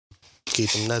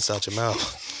Keep them nuts out your mouth.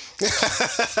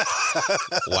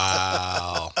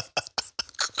 Wow.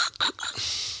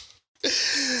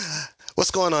 What's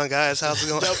going on, guys? How's it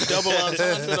going? Double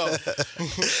entendre.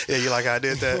 Yeah, you like how I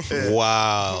did that? Yeah.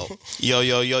 Wow. Yo,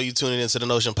 you tuning into the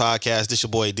Notion Podcast. This your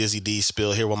boy Dizzy D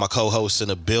Spill here with my co-host in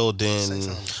the building.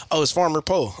 Oh, it's Farmer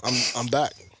Poe. I'm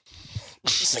back.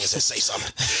 This nigga said say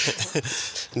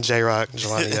something. J-Rock,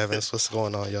 Jelani Evans. What's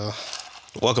going on, y'all?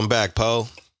 Welcome back, Poe.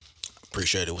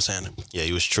 Appreciate it. What's happening? Yeah,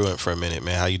 you was truant for a minute,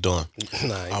 man. How you doing?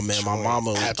 Nah, Oh man, my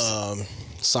mama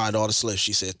signed all the slips.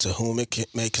 She said, "To whom it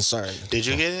may concern." Did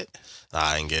you get it? Nah,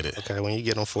 I didn't get it. Okay, when you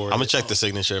get them forward. I'm going to check the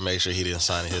signature and make sure he didn't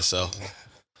sign it himself.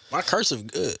 My cursive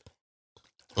good.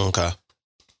 Okay.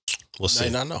 We'll see.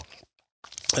 May not know.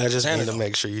 I just need to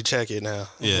make sure you check it now.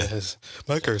 Yeah.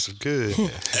 My curse is good.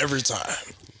 Every time.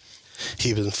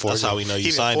 He been forging. That's how we know you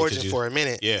he signed been it. forging for a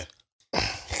minute. Yeah.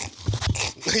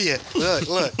 Yeah,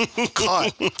 look,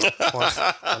 caught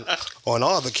on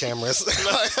all the cameras.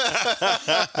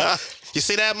 You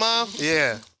see that, Mom?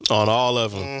 Yeah. On all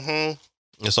of them.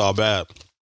 Mm-hmm. It's all bad.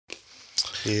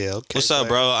 Yeah. Okay. What's up,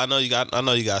 bro? I know you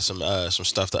got some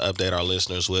stuff to update our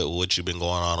listeners with what you've been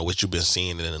going on or what you've been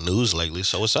seeing in the news lately.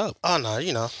 So what's up? Oh no,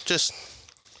 just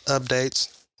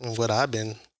updates and what I've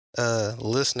been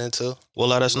listening to. Well,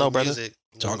 let us know, brother. Music.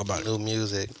 Talk about new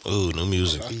music. Ooh, new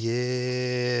music.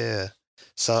 Yeah.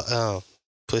 So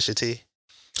Pusha T.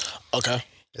 Okay.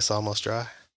 It's almost dry.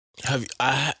 Have you,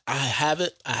 I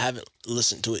haven't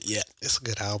listened to it yet. It's a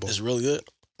good album. It's really good.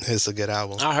 It's a good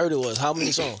album. I heard it was. How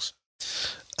many songs?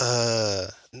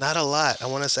 Not a lot. I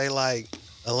want to say like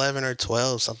 11 or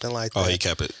 12, something like that. Oh, he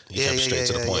kept it. He kept it straight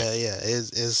to the point. Yeah.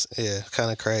 It's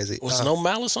kind of crazy. Was no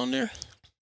Malice on there?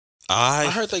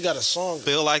 I heard they got a song.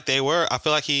 feel like they were. I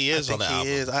feel like he is on the album.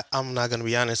 He is. I'm not gonna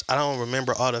be honest. I don't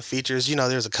remember all the features.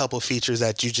 There's a couple features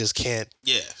that you just can't.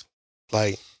 Yeah.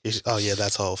 Like, oh yeah,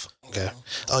 that's Hov. Okay.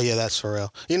 Oh yeah, that's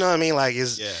Pharrell. You know what I mean? Like,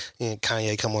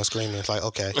 Kanye come on screaming. It's like,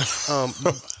 okay.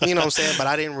 You know what I'm saying? But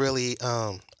I didn't really.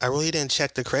 I really didn't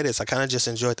check the credits. I kind of just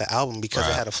enjoyed the album because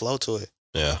it had a flow to it.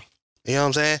 Yeah. You know what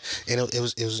I'm saying? And it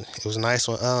was a nice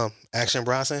one. Action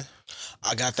Bronson.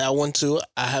 I got that one too.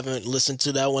 I haven't listened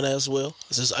to that one as well.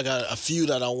 It's just I got a few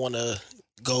that I want to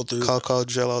go through. Coco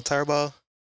Drillo Turbo.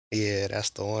 Yeah, that's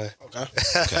the one. Okay.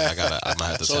 Okay, I might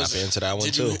have to tap into that one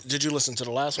too. Did you listen to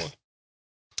the last one?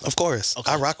 Of course.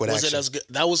 Okay. I rock with Action. Was it as good?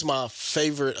 That was my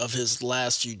favorite of his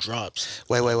last few drops.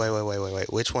 Wait.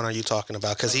 Which one are you talking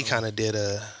about? Because he kind of did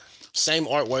a... Same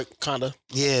artwork, kind of.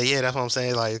 Yeah, that's what I'm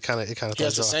saying. Like, it kind of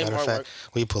throws the same Matter artwork. of fact,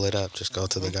 we pull it up. Just go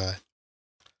to the guy.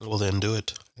 Well, then do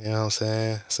it. You know what I'm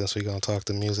saying? Since we gonna talk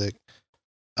the music.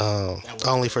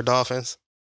 Only for Dolphins.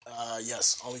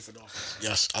 Yes, Only for Dolphins.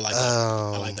 Yes, I like that.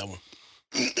 I like that one.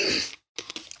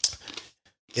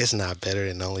 It's not better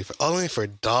than Only for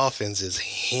Dolphins is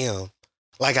him.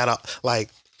 Like out of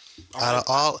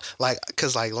all, like,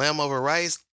 cause like Lamb Over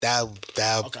Rice, that was,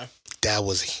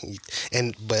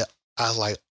 but I was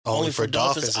like, Only for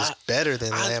Dolphins is better than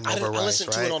Lamb Over Rice, I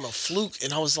listened to right? it on a fluke,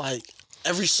 and I was like,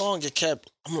 every song it kept.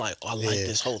 I'm like, I like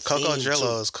this whole thing. Coco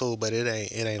Drillo is cool, but it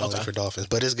ain't Only for Dolphins,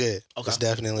 but it's good. Okay. It's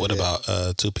definitely. What good.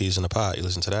 about Two Peas in a Pod? You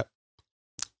listen to that?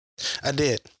 I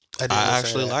did. I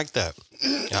actually like that.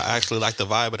 I actually like the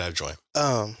vibe of that joint.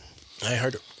 I ain't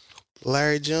heard it.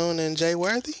 Larry June and Jay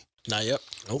Worthy? Not yet.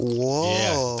 Nope.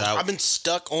 Whoa. Yeah, I've been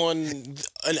stuck on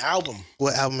an album.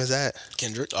 What album is that?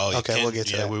 Kendrick. Oh, okay, we'll get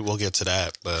to that. We'll get to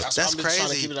that. But that's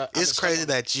crazy. It's crazy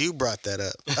that you brought that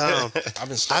up.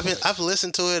 I've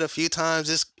listened to it a few times.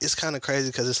 It's kind of crazy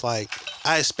because it's like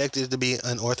I expected it to be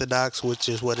unorthodox, which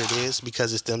is what it is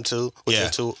because it's them two, which are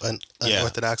two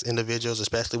unorthodox individuals,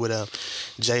 especially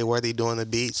with Jay Worthy doing the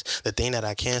beats. The thing that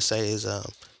I can say is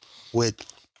with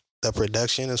the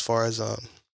production, as far as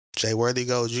Jay Worthy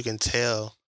goes, you can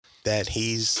tell that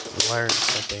he's learned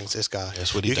some things. This guy,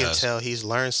 that's what he does. You can tell he's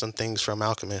learned some things from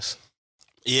Alchemist.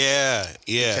 Yeah.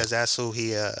 Because that's who he,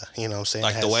 you know what I'm saying?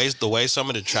 Like the way some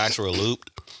of the tracks were looped,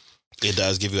 it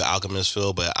does give you an Alchemist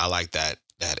feel, but I like that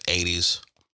 80s.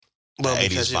 Well,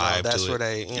 because 80s vibe that's where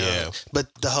they, yeah.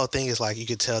 But the whole thing is like you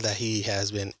could tell that he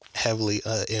has been heavily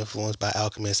influenced by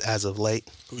Alchemist as of late.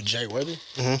 Who, Jay Worthy?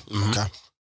 Mm-hmm. Okay.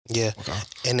 Yeah. Okay.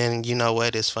 And then you know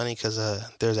what? It's funny because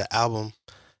there's an album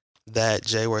that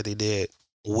Jay Worthy did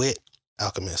with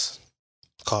Alchemist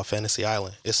called Fantasy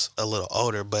Island. It's a little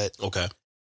older, but okay.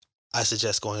 I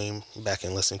suggest going back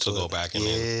and listening to it. Go back and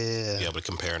then be able to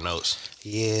compare notes.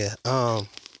 Yeah.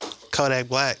 Kodak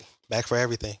Black, Back for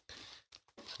Everything.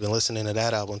 Been listening to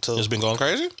that album too. It's been going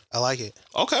crazy? I like it.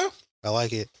 Okay. I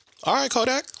like it. All right,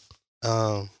 Kodak.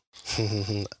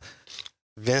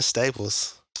 Vince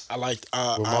Staples. I like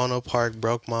Ramona Park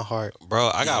broke my heart.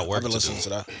 Bro, I got work I've been to listening do. to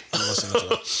that. I've been listening to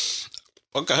that.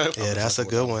 Okay. Yeah, that's a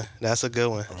good one. That's a good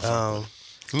one.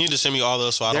 You need to send me all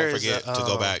those so I don't forget to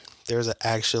go back. There's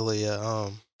actually a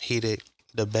heated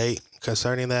debate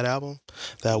concerning that album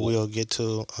that we'll get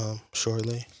to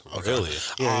shortly. Oh, really?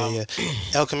 Yeah.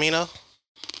 El Camino.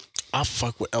 I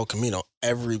fuck with El Camino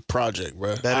every project,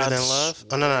 bro. Better Than Love?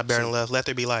 Oh, no, not Better Than Love. Let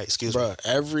There Be Light. Excuse me.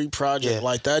 Every project, Yeah.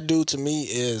 like that dude to me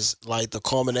is like the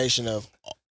culmination of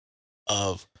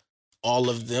all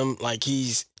of them. Like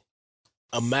he's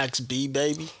a Max B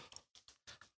baby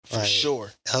for Like,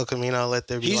 sure. El Camino, Let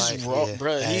There Be Light. He's raw, yeah.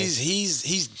 bro. Hey,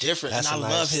 He's different, and That's I a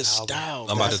nice love his album. style.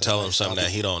 I'm about bro. to tell him something that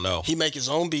he don't know. He make his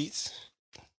own beats.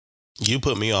 You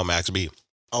put me on Max B.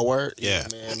 A word, Yeah.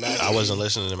 man. Max I wasn't B,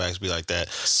 listening to Max B like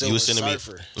that. Silver You was sending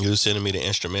Cypher. me the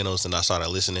instrumentals, and I started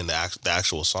listening to the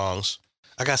actual songs.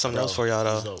 I got something else for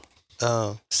y'all, He's though.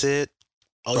 dope. Sid,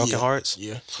 Oh, Broken yeah. Hearts.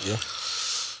 Yeah.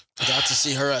 Got to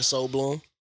see her at Soul Bloom.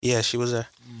 Yeah, she was there.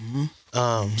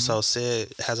 Mm-hmm. So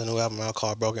Sid has a new album out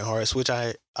called Broken Hearts, which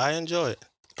I enjoyed.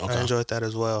 Okay. I enjoyed that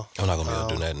as well. I'm not gonna be able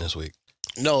to do nothing this week.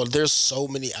 No, there's so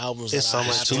many albums. It's that I so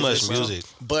much- have Too to much listen to. music.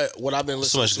 But what I've been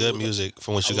So listening much to, good music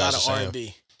from what you a lot guys of are saying.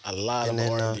 R&B. A lot And of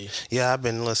then, R&B. yeah, I've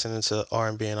been listening to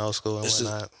R&B and old school and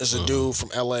whatnot. It's a dude from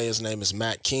LA. His name is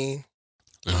Matt King.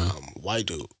 White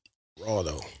dude, raw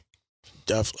though.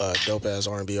 Dope ass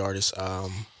R&B artist.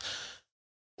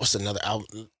 What's another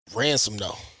album? Ransom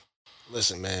though.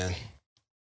 Listen, man.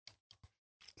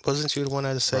 Wasn't you the one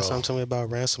that said Bro. something to me about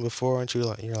Ransom before? Aren't you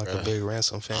like you're like a Bruh. big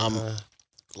Ransom fan? I'm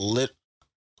lit.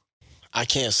 I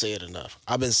can't say it enough.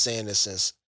 I've been saying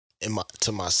this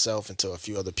to myself and to a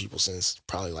few other people since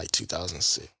probably like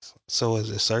 2006. So is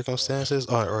it circumstances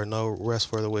or no rest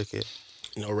for the wicked?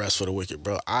 No rest for the wicked,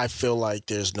 bro. I feel like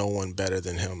there's no one better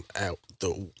than him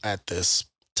at this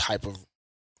type of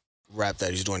rap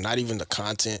that he's doing. Not even the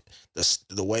content,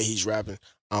 the way he's rapping.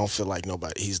 I don't feel like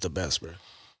nobody. He's the best, bro.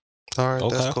 All right,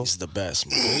 Okay. that's cool. He's the best,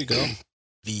 man. There you go.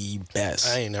 The best.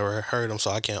 I ain't never heard him,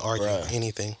 so I can't argue Bruh.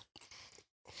 anything.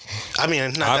 I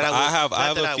mean, not I that I would, have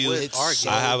not a that few. would argue,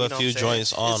 I have you a know few what I'm saying?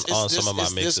 joints on some of my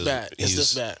mixes. It's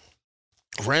this bad.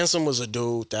 Ransom was a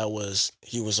dude that was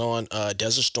on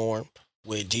Desert Storm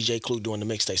with DJ Clue doing the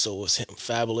mixtape. So it was him,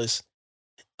 Fabulous,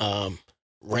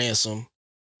 Ransom,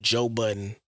 Joe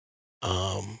Budden,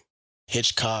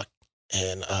 Hitchcock,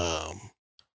 and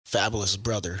Fabulous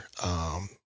brother,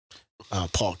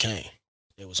 Paul Kane.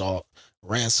 It was all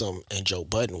Ransom and Joe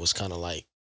Budden was kind of like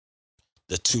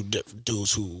the two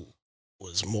dudes who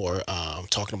was more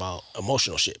talking about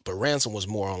emotional shit. But Ransom was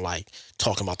more on like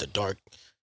talking about the dark,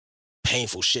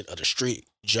 painful shit of the street.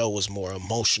 Joe was more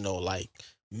emotional, like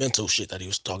mental shit that he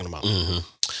was talking about. Mm-hmm.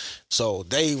 So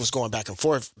they was going back and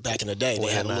forth back in the day. They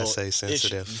When had a I little say issue,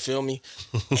 sensitive. you feel me?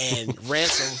 And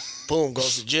Ransom, boom,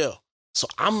 goes to jail. So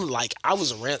I'm like, I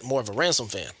was more of a Ransom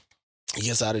fan. He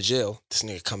gets out of jail. This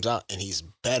nigga comes out and he's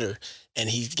better, and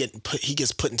he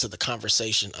gets put into the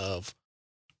conversation of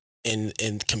in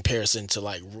comparison to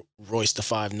like Royce the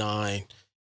 5'9"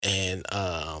 and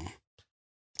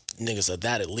niggas of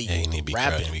that elite. Yeah, you need to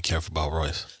rapping. be careful about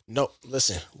Royce. No,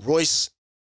 listen, Royce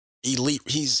elite.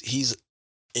 He's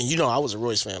and you know I was a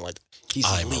Royce fan. Like he's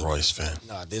I'm elite. a Royce fan.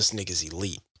 Nah, this nigga's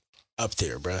elite up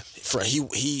there, bruh. For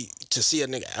he to see a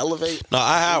nigga elevate. No,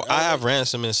 I have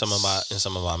Ransom in some of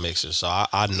my mixes, so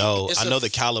I know the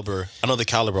caliber. I know the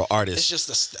caliber artist. It's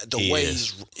just the he way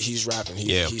is. he's rapping.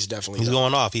 He's definitely He's dope.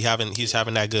 going off. He's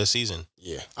having that good season.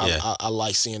 Yeah, Yeah. I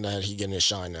like seeing that he getting his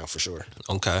shine now for sure.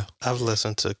 Okay. I've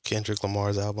listened to Kendrick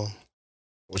Lamar's album.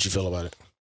 What you feel about it?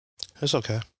 It's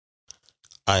okay.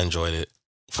 I enjoyed it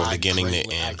from beginning to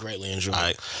I end. greatly enjoyed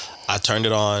it. I turned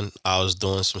it on. I was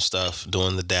doing some stuff,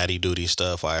 doing the daddy duty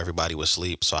stuff while everybody was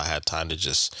asleep, so I had time to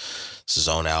just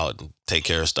zone out and take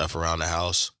care of stuff around the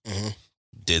house. Mm-hmm.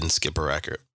 Didn't skip a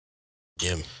record.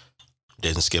 Yeah.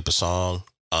 Didn't skip a song.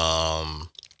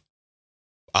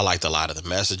 I liked a lot of the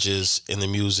messages in the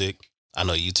music. I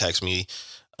know you text me.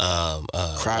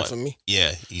 Cry for me.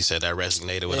 Yeah, you said that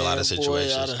resonated with a lot of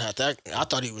situations. Boy, I didn't have that. I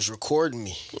thought he was recording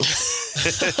me.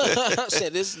 I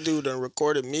said this dude done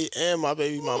recorded me and my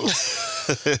baby mama.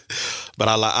 But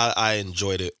I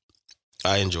enjoyed it.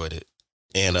 I enjoyed it,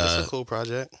 and It's a cool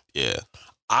project. yeah,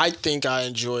 I think I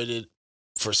enjoyed it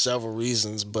for several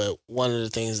reasons, but one of the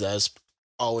things that's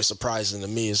always surprising to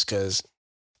me is because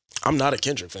I'm not a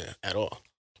Kendrick fan at all.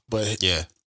 But yeah.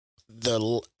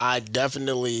 I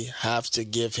definitely have to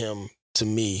give him, to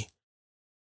me,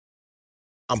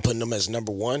 I'm putting him as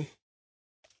number one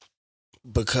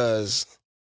because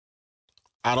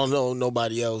I don't know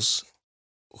nobody else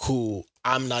who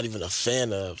I'm not even a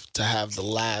fan of to have the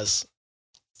last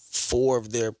 4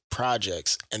 of their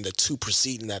projects, and the 2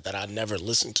 preceding that I never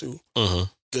listened to. Mm-hmm.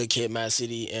 Good Kid, Mad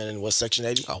City, and what's Section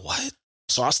 80? Oh, what?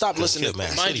 So I stopped listening.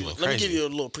 Mad Mind City you, went let me crazy. give you a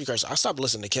little precursor. I stopped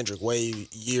listening to Kendrick way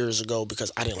years ago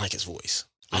because I didn't like his voice.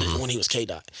 I didn't, when he was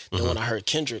K-Dot. Then when I heard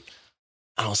Kendrick,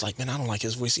 I was like, man, I don't like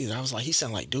his voice either. I was like, he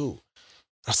sound like dude.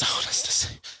 I was like, oh, that's the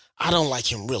same. I don't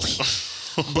like him really.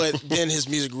 But then his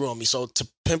music grew on me. So To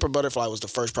Pimp a Butterfly was the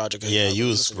first project. Yeah, you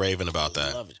was raving about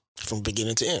that. I love it from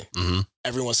beginning to end. Mm-hmm.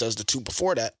 Everyone says the 2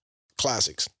 before that,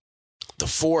 classics. The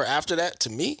 4 after that, to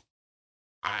me,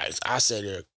 I said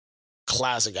they're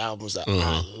classic albums that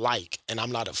I like, and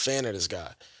I'm not a fan of this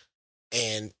guy.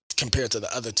 And compared to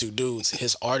the other 2 dudes,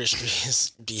 his artistry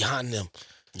is behind them.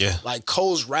 Yeah. Like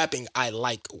Cole's rapping, I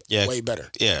like way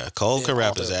better. Yeah, Cole can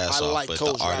rap his ass off, like but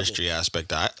Cole's the artistry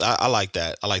aspect, I like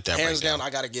that. I like that. Hands breakdown. down,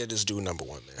 I gotta give this dude number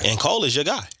 1, man. And Cole is your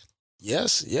guy.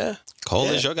 Yes, yeah. Cole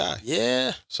is your guy.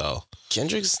 Yeah. So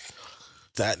Kendrick's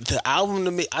the album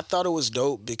to me, I thought it was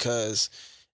dope because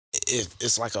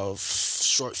it's like a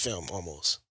short film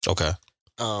almost. okay.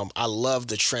 I love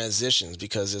the transitions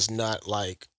because it's not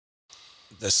like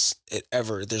there's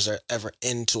ever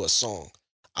end to a song.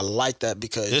 I like that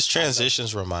because His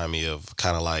transitions remind me of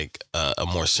kind of like a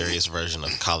more serious version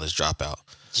of College Dropout.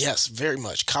 Yes, very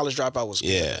much. College Dropout was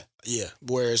good. Yeah.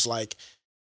 Whereas like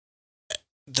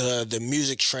the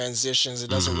music transitions, it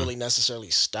doesn't really necessarily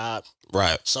stop.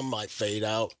 Right. Some might fade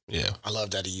out. Yeah. I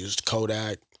love that he used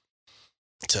Kodak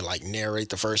to like narrate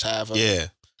the first half of it.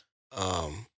 Yeah.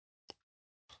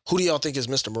 Who do y'all think is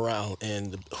Mr. Morale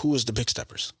and who is the Big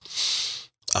Steppers?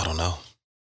 I don't know.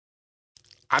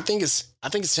 I think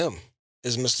it's him,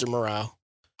 is Mr. Morale.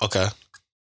 Okay.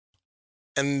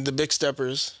 And the Big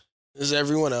Steppers is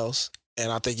everyone else.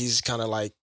 And I think he's kind of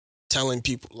like telling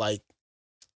people, like,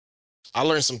 I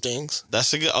learned some things.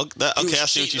 That's a good. Okay, I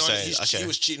see what you're saying. He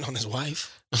was cheating on his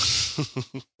wife.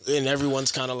 And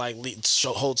everyone's kind of like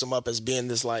holds him up as being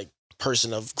this like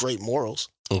person of great morals.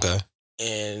 Okay.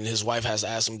 And his wife has to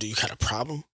ask him, do you got a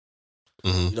problem?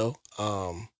 Mm-hmm. You know?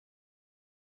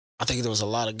 I think there was a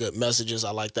lot of good messages.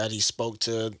 I like that he spoke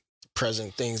to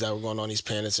present things that were going on. He's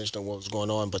paying attention to what was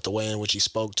going on, but the way in which he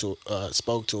spoke to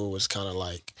it was kind of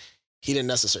like he didn't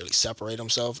necessarily separate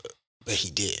himself, but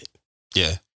he did.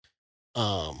 Yeah.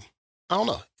 I don't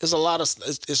know. It's a lot of.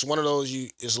 It's one of those.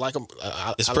 It's like a.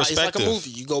 It's it's perspective. like a movie.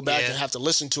 You go back and have to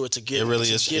listen to it to get. It really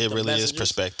is. It really is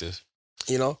perspective.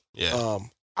 You know. Yeah.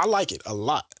 I like it a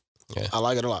lot. Yeah. I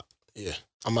like it a lot. Yeah.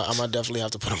 I'm gonna definitely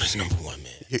have to put him as number 1,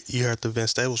 man. You heard the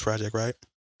Vince Staples project, right?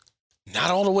 Not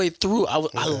all the way through.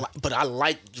 But I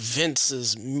liked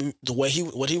Vince's the way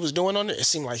what he was doing on it. It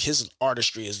seemed like his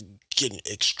artistry is getting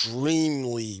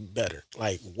extremely better,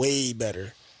 like way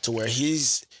better, to where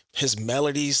his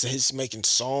melodies, he's making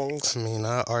songs. I mean,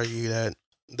 I argue that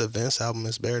the Vince album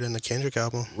is better than the Kendrick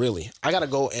album. Really, I gotta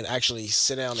go and actually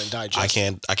sit down and digest.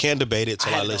 I can't debate it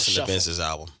till I listen to shuffle. Vince's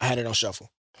album. I had it on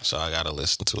shuffle. So I gotta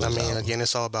listen to it. I mean, again,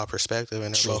 it's all about perspective,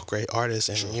 and they're both great artists.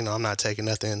 And you know, I'm not taking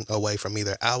nothing away from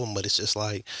either album, but it's just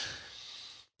like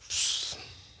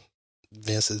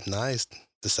Vince is nice.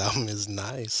 This album is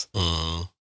nice. Mm-hmm.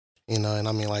 You know, and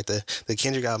I mean, like the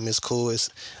Kendrick album is cool.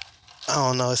 I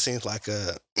don't know. It seems like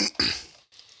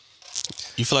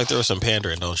You feel like there was some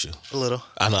pandering, don't you? a little.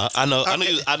 I know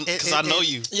you, because I know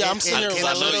you. Yeah, I'm sitting here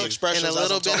with little expressions. And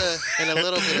a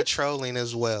little bit of trolling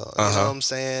as well. You know what I'm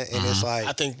saying? And it's like,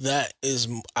 I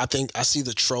think I see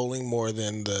the trolling more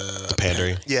than the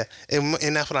pandering. Yeah,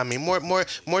 and that's what I mean.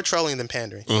 More trolling than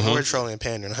pandering. More trolling than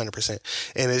pandering, 100%.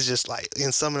 And it's just like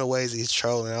in some of the ways he's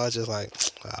trolling, I was just like,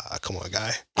 come on,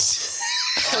 guy.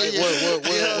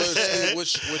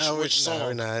 Which song?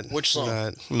 Which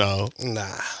song? No. Nah.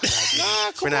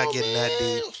 We're not getting that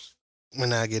deep. We're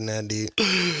not getting that deep.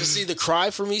 You see, the Cry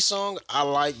For Me song, I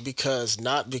like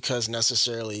not because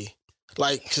necessarily,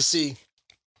 like, cause see,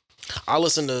 I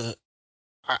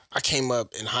came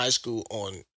up in high school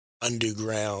on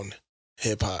underground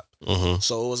hip hop. Mm-hmm.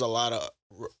 So it was a lot of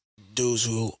dudes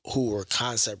who were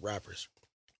concept rappers.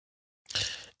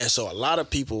 And so a lot of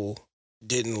people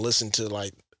didn't listen to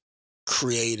like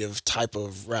creative type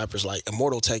of rappers. Like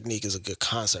Immortal Technique is a good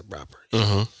concept rapper.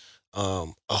 Mm-hmm. A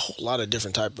whole lot of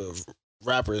different type of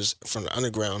rappers from the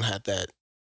underground had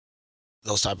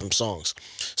those type of songs.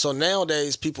 So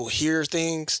nowadays people hear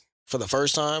things for the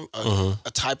first time,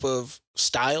 a type of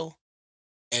style,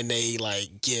 and they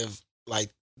like give like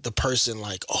the person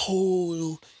like,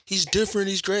 oh, he's different,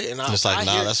 he's great. And it's like,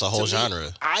 nah, that's a whole genre.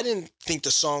 I didn't think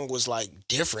the song was like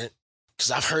different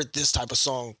because I've heard this type of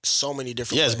song so many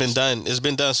different ways. It's been done. It's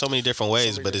been done so many different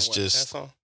ways, but it's just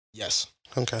yes.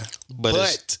 Okay.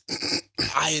 But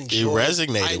I enjoyed it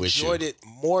resonated with you. I enjoyed it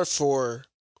more for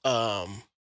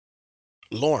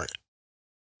Lauren.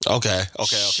 Okay.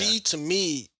 She to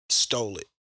me stole it.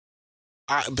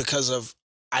 I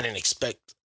didn't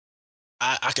expect.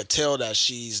 I could tell that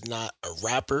she's not a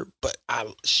rapper, but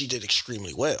she did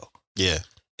extremely well. Yeah.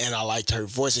 And I liked her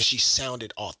voice, and she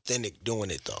sounded authentic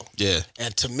doing it though. Yeah.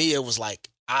 And to me, it was like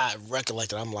I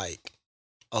recollected. I'm like,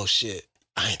 oh shit,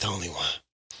 I ain't the only one.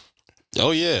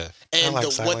 Oh yeah. And like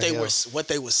what they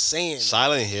were saying.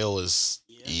 Silent Hill was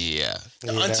The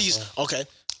Auntie's okay.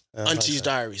 Auntie's like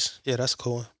Diaries. Yeah, that's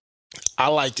cool. I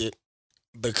liked it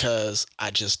because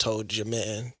I just told your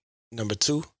man number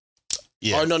 2.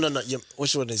 Yeah. Oh no.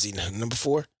 Which one is he now? Number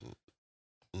 4?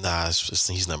 Nah,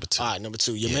 he's number 2. All right, number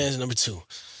 2. Your man's number 2.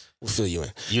 We'll fill you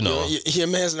in. You know. Your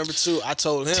man's number 2. I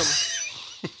told him.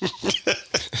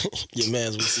 Your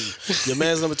man's we see. Your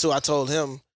man's number 2. I told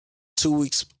him 2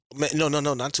 weeks. No,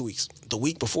 not 2 weeks. The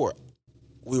week before,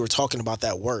 we were talking about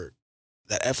that word,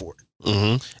 that F word,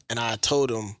 and I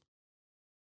told him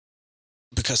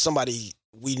because somebody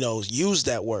we know used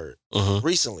that word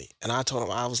recently, and I told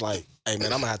him I was like, "Hey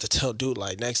man, I'm gonna have to tell dude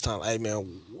like next time, hey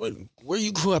man, where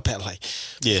you grew up at, like,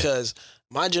 because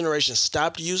my generation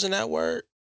stopped using that word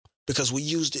because we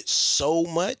used it so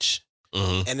much,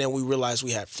 and then we realized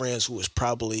we had friends who was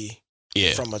probably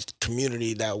from a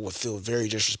community that would feel very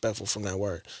disrespectful from that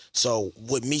word. So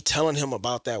with me telling him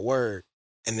about that word,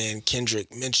 and then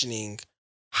Kendrick mentioning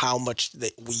how much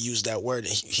we use that word,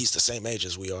 and he's the same age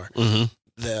as we are.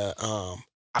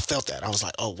 I felt that. I was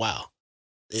like, oh wow,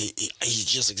 he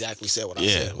just exactly said what I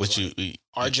said.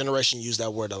 Our generation used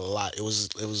that word a lot. It was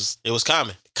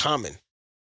common.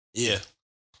 Yeah.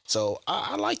 So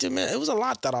I liked it, man. It was a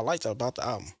lot that I liked about the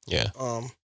album. Yeah.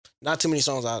 Not too many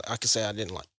songs I could say I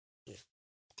didn't like. Yeah.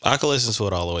 I could listen to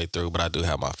it all the way through, but I do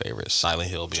have my favorites. Silent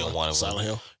Hill being one of them. Silent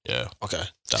Hill. Yeah. Okay.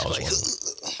 That was one of them.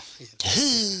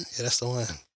 Yeah, that's the one.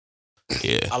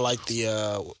 Yeah. I like the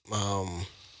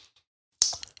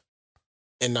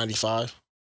N95.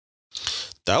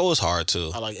 That was hard too.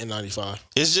 I like N95.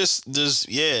 It's just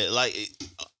like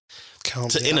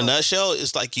in a nutshell,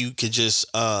 it's like you could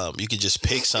just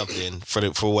pick something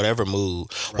for whatever mood.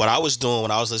 Right. What I was doing when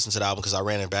I was listening to the album, because I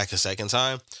ran it back a second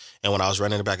time, and when I was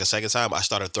running it back a second time, I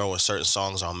started throwing certain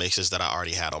songs on mixes that I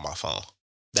already had on my phone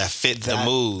that fit the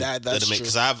mood. That's true.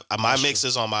 Because my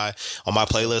mixes on my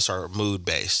playlist are mood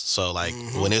based. So like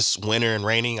when it's winter and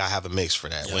raining, I have a mix for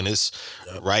that. Yep. When it's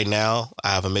right now, I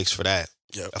have a mix for that.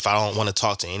 Yep. If I don't want to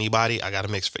talk to anybody, I got a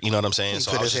mix for, you know what I'm saying?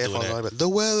 So I was just doing that. The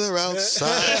weather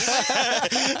outside.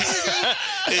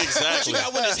 Exactly. You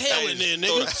got with his hair in there,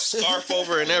 nigga. Scarf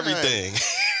over and everything.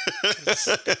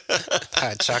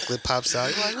 Chocolate pops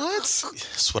out. You're like, what?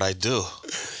 That's what I do.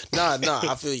 Nah,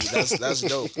 I feel you. That's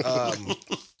dope.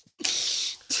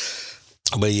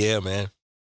 But yeah, man.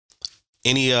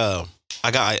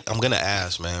 I'm gonna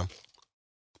ask, man.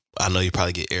 I know you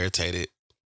probably get irritated.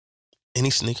 Any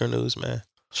sneaker news, man?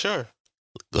 Sure.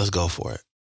 Let's go for it.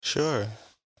 Sure.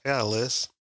 I got a list.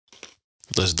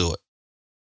 Let's do it.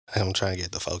 I'm trying to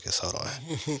get the focus. Hold on.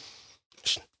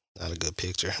 Not a good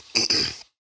picture.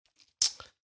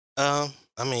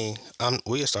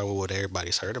 We can start with what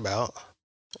everybody's heard about.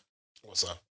 What's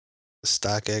up?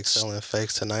 StockX selling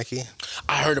fakes to Nike.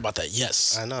 I heard about that.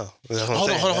 Yes. I know.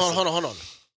 Hold on.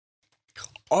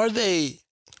 Are they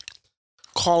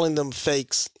calling them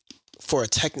fakes for a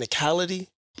technicality?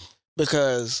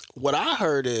 Because what I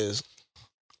heard is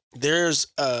there's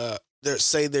a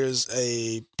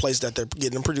place that they're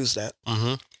getting them produced at.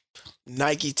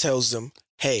 Nike tells them,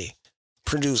 hey,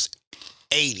 produce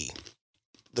 80.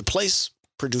 The place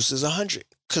produces 100.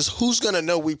 Because who's gonna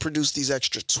know we produced these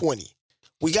extra 20?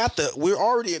 They're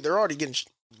already getting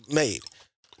made.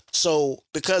 So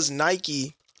because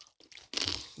Nike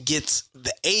gets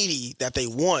the 80 that they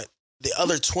want, the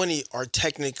other 20 are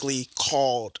technically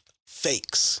called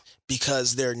fakes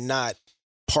because they're not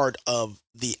part of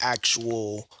the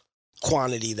actual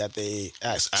quantity that they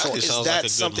ask. So is that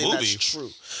like something that's true?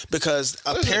 Because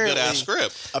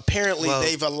apparently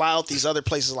they've allowed these other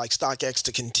places like StockX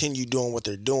to continue doing what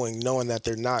they're doing, knowing that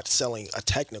they're not selling a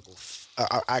technical,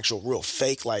 actual real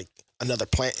fake like another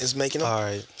plant is making them. All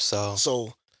right,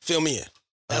 so fill me in.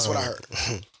 That's what I heard.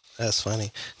 That's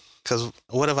funny. Because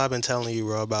what have I been telling you,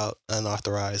 bro, about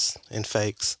unauthorized and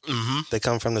fakes? They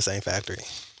come from the same factory.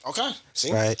 Okay.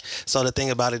 See? Right? So the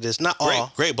thing about it is not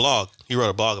all. Great blog. You wrote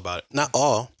a blog about it. Not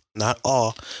all,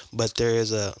 but there is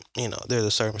there's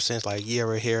a certain sense. Like, you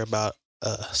ever hear about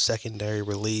a secondary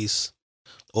release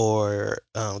or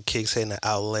kicks hitting the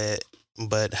outlet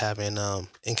but having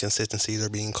inconsistencies or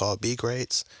being called B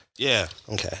grades? Yeah.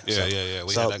 Okay. Yeah.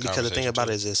 We so had that because the thing about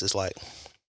too. it is this, it's like,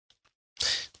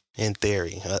 in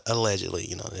theory,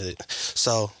 allegedly,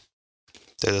 so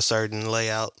There's a certain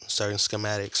layout, certain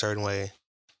schematic, certain way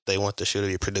they want the shoe to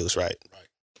be produced, right?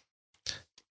 Right.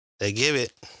 They give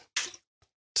it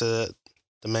to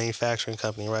the manufacturing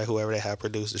company, right? Whoever they have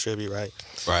produced, distribute, right?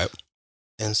 Right.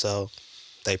 And so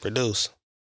they produce.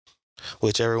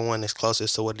 Whichever one is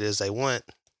closest to what it is they want,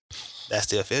 that's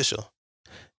the official.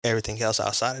 Everything else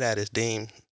outside of that is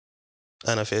deemed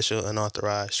unofficial,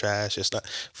 unauthorized, trash. It's not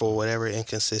for whatever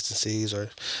inconsistencies or,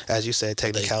 as you said,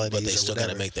 technicalities. But they still got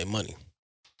to make their money.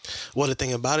 Well, the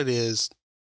thing about it is,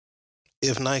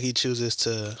 if Nike chooses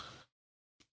to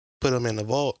put them in the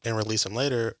vault and release them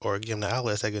later, or give them the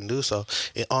outlets, they can do so.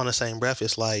 On the same breath,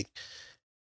 it's like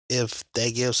if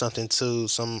they give something to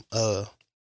some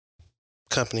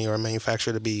company or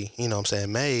manufacturer to be,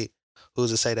 made,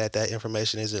 who's to say that that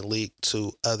information isn't leaked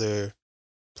to other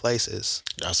places?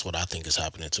 That's what I think is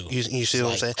happening too. You see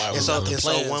what I'm saying? And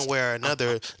so one way or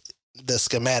another, the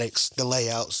schematics, the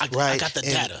layouts, right? I got the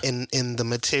data. And the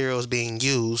materials being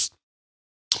used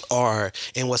are,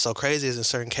 and what's so crazy is in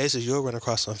certain cases, you'll run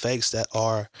across some fakes that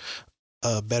are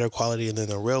better quality than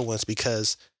the real ones,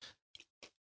 because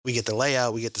we get the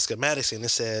layout, we get the schematics, and it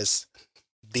says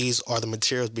these are the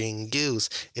materials being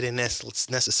used. It didn't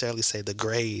necessarily say the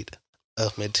grade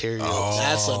of materials.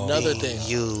 That's another thing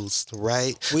used,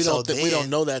 right? We don't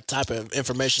know that type of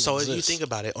information. So exists. if you think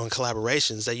about it, on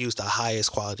collaborations, they use the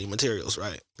highest quality materials,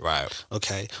 right? Right.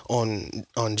 Okay. On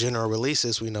general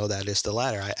releases, we know that it's the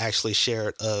latter. I actually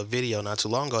shared a video not too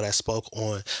long ago that spoke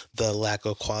on the lack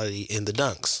of quality in the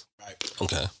dunks. Right.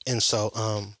 Okay. And so,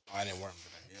 I didn't work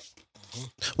with that.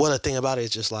 Yep. Well, the thing about it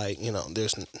is just like,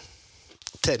 there's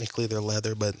technically they're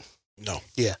leather, but no.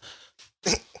 Yeah.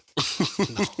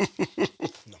 No.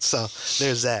 So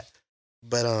there's that.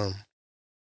 But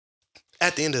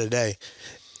at the end of the day,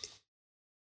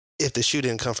 if the shoe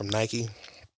didn't come from Nike,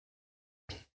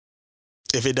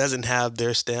 if it doesn't have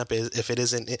their stamp, if it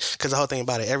isn't, because the whole thing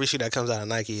about it, every shoe that comes out of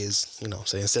Nike is,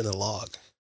 it's in the log.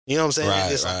 You know what I'm saying?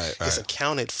 Right, It's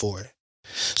accounted for.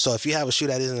 So if you have a shoe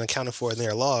that isn't accounted for in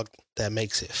their log, that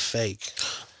makes it fake.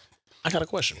 I got a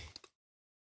question.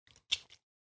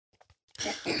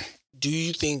 Do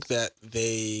you think that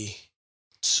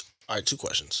all right, two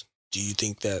questions. Do you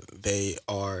think that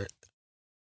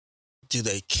do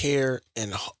they care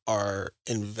and are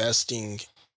investing,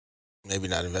 maybe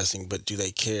not investing, but do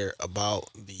they care about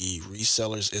the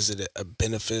resellers? Is it a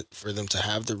benefit for them to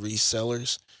have the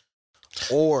resellers?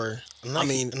 Or,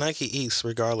 Nike eats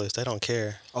regardless. They don't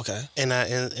care. Okay. And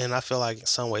I feel like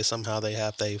some way, somehow they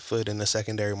have their foot in the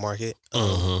secondary market.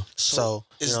 So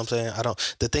you know what I'm saying?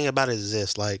 The thing about it is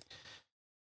this, like,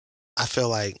 I feel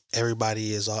like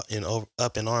everybody is up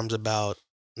in arms about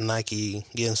Nike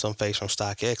getting some fakes from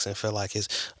StockX, and feel like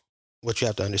what you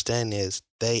have to understand is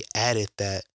they added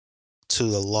that to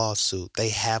the lawsuit. They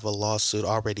have a lawsuit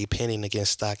already pending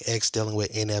against StockX dealing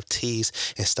with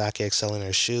NFTs and StockX selling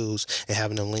their shoes and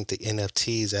having them linked to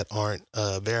NFTs that aren't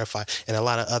verified, and a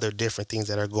lot of other different things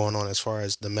that are going on as far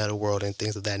as the meta world and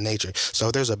things of that nature.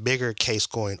 So there's a bigger case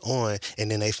going on, and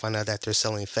then they find out that they're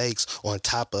selling fakes on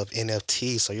top of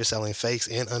NFTs. So you're selling fakes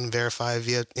and unverified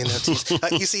via NFTs.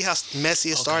 Like, you see how messy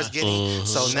it starts getting?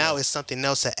 So now it's something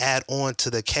else to add on to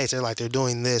the case. They're like, they're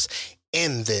doing this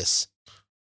in this.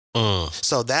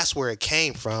 So that's where it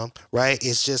came from, right?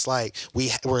 It's just like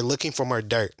we're looking for more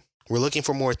dirt. We're looking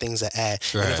for more things to add.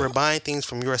 Right. And if we're buying things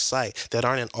from your site that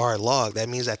aren't in our log, that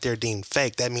means that they're deemed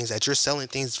fake. That means that you're selling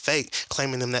things fake,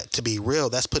 claiming them that to be real.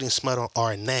 That's putting smut on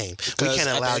our name. We can't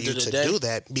allow you to do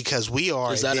that because we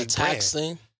are. Is that a tax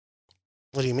thing?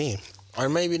 What do you mean? Or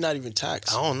maybe not even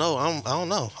tax. I don't know. I don't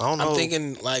know. I'm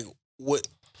thinking like what,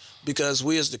 because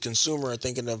we as the consumer are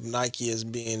thinking of Nike as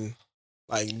being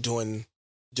like doing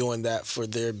that for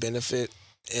their benefit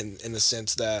in the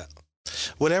sense that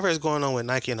whatever is going on with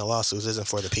Nike and the lawsuits isn't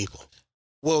for the people.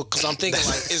 Well, because I'm thinking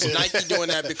like, is Nike doing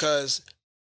that because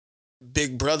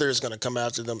Big Brother is going to come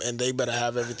after them and they better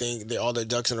have all their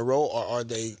ducks in a row, or are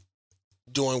they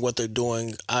doing what they're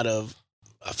doing out of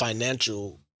a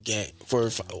financial gain?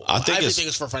 I think everything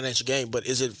is for financial gain, but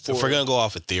is it for? If we're going to go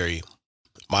off a theory,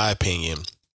 my opinion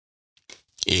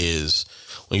is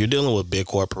when you're dealing with big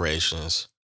corporations,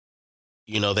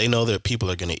 they know that people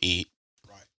are going to eat,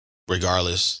 right?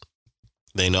 Regardless.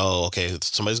 They know, okay,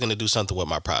 somebody's going to do something with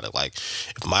my product. Like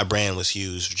if my brand was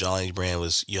huge, Johnny's brand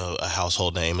was, a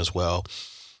household name as well.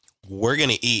 We're going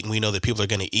to eat, and we know that people are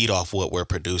going to eat off what we're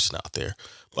producing out there.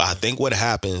 But I think what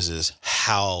happens is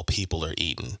how people are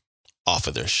eating off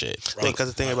of their shit. Right. Because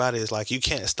the thing about it is, like, you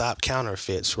can't stop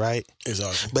counterfeits, right?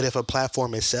 Exactly. But if a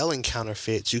platform is selling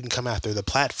counterfeits, you can come after the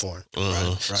platform. Mm-hmm.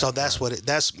 Right? So that's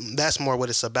more what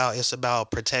it's about. It's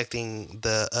about protecting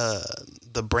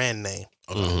the brand name.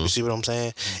 You see what I'm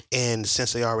saying? And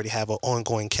since they already have an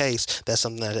ongoing case, that's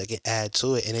something that they can add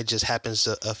to it. And it just happens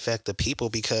to affect the people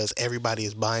because everybody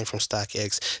is buying from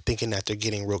StockX thinking that they're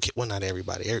getting real. Well, not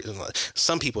everybody.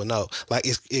 Some people know. Like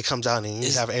it comes out and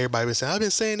you have everybody been saying, I've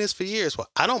been saying this for years. Well,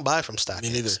 I don't buy from StockX. Me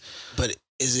neither. But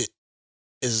is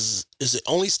it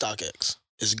only StockX?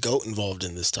 Is GOAT involved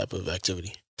in this type of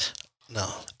activity? No,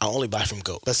 I only buy from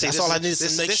GOAT. But see, that's all I needed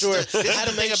to make sure. I had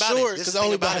to make sure because I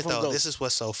only buy from GOAT. This is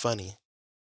what's so funny.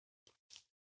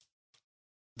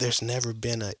 There's never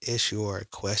been an issue or a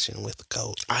question with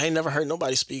GOAT. I ain't never heard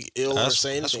nobody speak ill or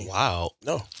say anything. That's wild.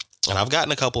 No. And I've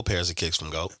gotten a couple pairs of kicks from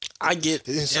GOAT. I get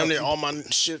damn near all my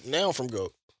shit now from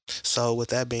GOAT. So with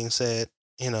that being said,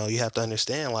 you have to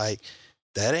understand like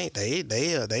that ain't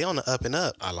they on the up and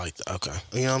up. I like that. Okay.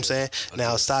 You know what I'm saying?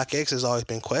 Now StockX has always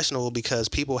been questionable because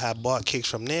people have bought kicks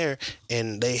from there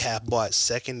and they have bought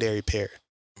secondary pair.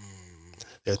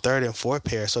 Their third and fourth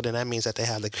pair. So then that means that they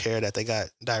have the pair that they got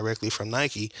directly from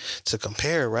Nike to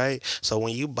compare, right? So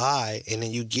when you buy and then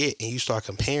you get and you start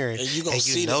comparing and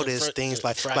you notice things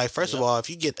like first of all, if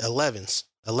you get 11s,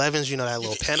 that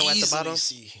little panel at the bottom,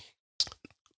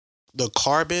 the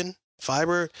carbon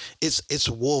fiber, it's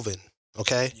woven,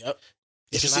 okay? Yep.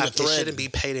 It's not. It shouldn't be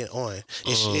painted on.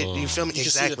 You feel me?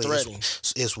 Exactly.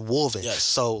 It's woven. Yes.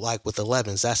 So like with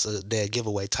 11s, that's a dead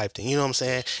giveaway type thing. You know what I'm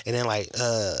saying? And then like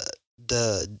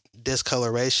the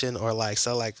discoloration or like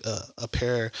a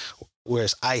pair where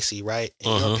it's icy, right?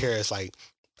 And your pair is like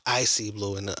icy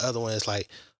blue, and the other one is like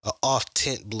a off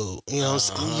tint blue. You know,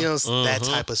 that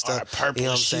type of stuff. Purple, you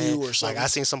know what I'm saying? Or something. Like I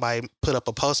seen somebody put up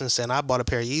a post and saying I bought a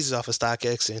pair of Yeezys off of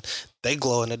StockX and they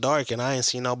glow in the dark, and I ain't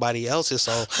seen nobody else's.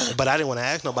 So, but I didn't want to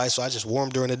ask nobody, so I just wore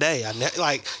them during the day. You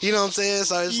know what I'm saying?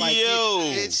 So it's like, you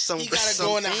gotta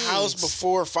go in the house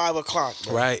before 5 o'clock,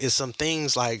 bro. Right? It's some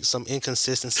things like some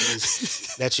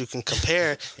inconsistencies that you can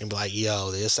compare and be like, yo,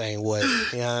 this ain't what,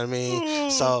 you know what I mean?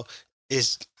 So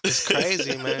it's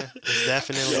crazy, man. It's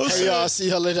definitely. Hey, y'all, see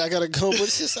how late I gotta go, but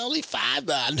it's only 5.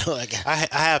 But I know I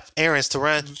have errands to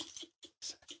run.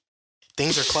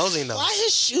 Things are closing though. Why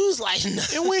his shoes lighting up?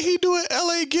 And when he do an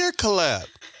LA Gear collab.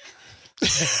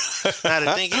 Now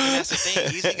that's the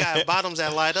thing. Easy got bottoms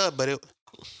that light up, but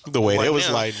the way they was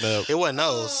lighting up. It wasn't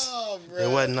those. It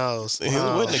wasn't those. It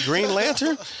wasn't the Green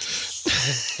Lantern.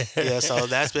 Yeah, so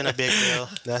that's been a big deal.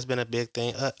 That's been a big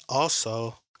thing.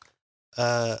 Also,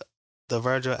 the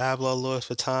Virgil Abloh Louis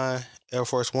Vuitton Air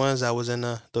Force Ones that was in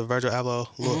the Virgil Abloh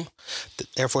the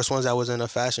Air Force Ones that was in a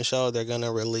fashion show. They're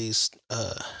gonna release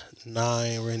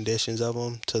 9 renditions of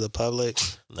them to the public.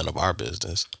 None of our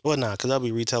business. Well, nah, because they'll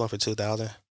be retailing for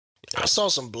 $2,000. I saw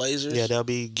some blazers. Yeah, they'll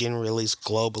be getting released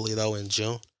globally though in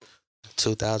June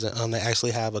 2000. They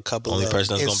actually have a couple. Only of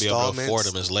person that's gonna be able to afford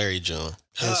them is Larry June.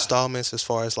 Installments as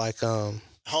far as like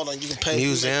Hold on, you can pay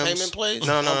museums. Payment plays?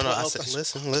 No. I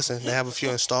said, listen. They have a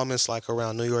few installments like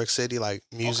around New York City, like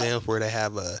museums where they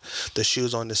have the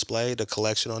shoes on display, the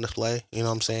collection on display. You know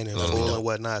what I'm saying, and full and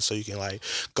whatnot, so you can like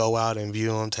go out and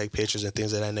view them, take pictures and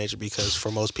things of that nature. Because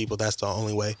for most people, that's the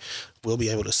only way we'll be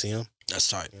able to see them. That's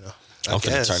tight. You know, I'm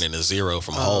finna turn into Zero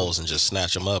from holes and just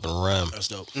snatch them up and run. That's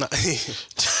dope.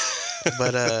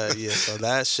 But yeah, so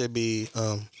that should be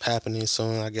happening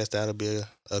soon. I guess that'll be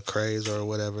a craze or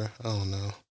whatever. I don't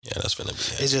know. Yeah, that's gonna be.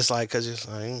 It's just like because it's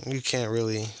like you can't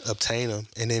really obtain them,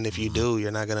 and then if you do,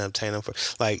 you're not gonna obtain them for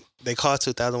like they cost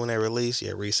 $2,000 when they release.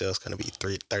 Yeah, resale's gonna be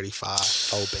 $335,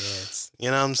 4 bands.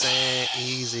 You know what I'm saying?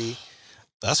 Easy.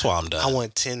 That's why I'm done. I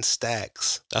want 10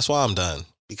 stacks. That's why I'm done.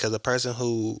 Because the person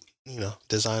who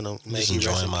designed them, may he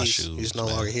rest in peace, he's no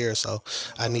longer here. So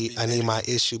I need my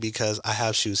issue because I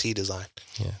have shoes he designed.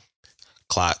 Yeah,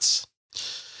 clots.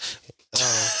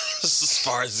 As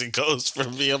far as it goes for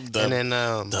me, I'm done. And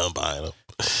then done buying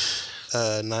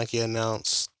them. Nike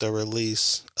announced the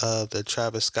release of the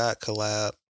Travis Scott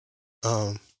collab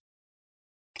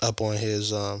up on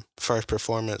his first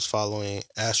performance following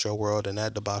Astro World and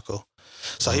that debacle.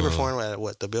 So he performed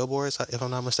at the Billboards, if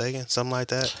I'm not mistaken, something like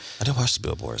that. I didn't watch the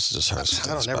Billboards. I just heard.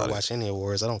 I don't never watch any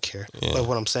awards. I don't care. Yeah. But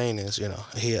what I'm saying is,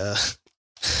 he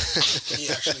he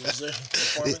actually was there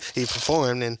performing. He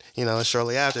performed, and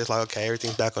shortly after, it's like, okay,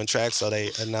 everything's back on track. So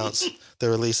they announced the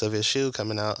release of his shoe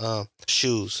coming out.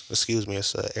 Shoes, excuse me.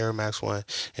 It's an Air Max 1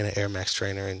 and an Air Max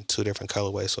trainer in 2 different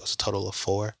colorways. So it's a total of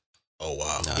 4. Oh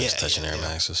wow! No, he's touching Air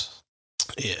Maxes.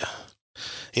 Yeah,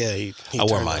 yeah. He I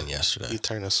wore mine yesterday. He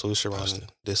turned a swoosh around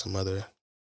and did some other.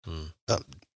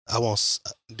 I want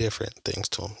different things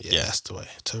to him. Yeah, that's the way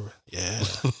to. Yeah,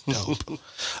 dope.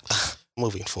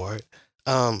 Moving forward.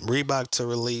 Reebok to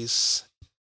release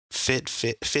Fit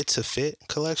to Fit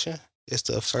collection. It's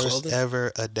the first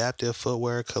ever adaptive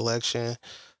footwear collection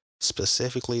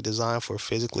specifically designed for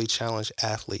physically challenged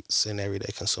athletes and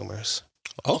everyday consumers.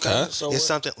 Okay. So It's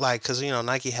something like, because,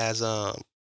 Nike has the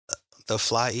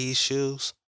Fly Ease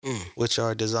shoes, which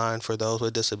are designed for those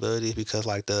with disabilities, because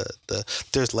like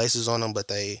there's laces on them, but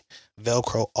they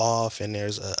Velcro off, and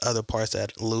there's other parts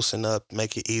that loosen up,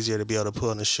 make it easier to be able to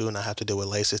put on the shoe and not have to deal with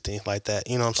laces, things like that.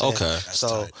 You know what I'm saying? Okay.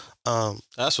 So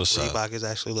That's what's up. Reebok is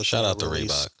actually looking Shout out to to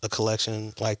release Reebok. a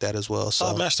collection like that as well.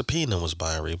 So Master P and them was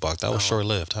buying Reebok. That was short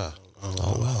lived, huh?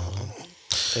 Oh wow.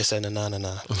 They said nah.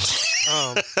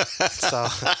 So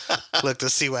look to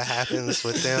see what happens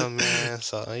with them, man.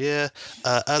 So yeah.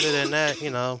 Other than that,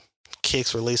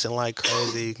 Kicks releasing like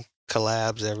crazy,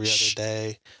 collabs every other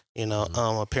day.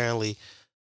 Apparently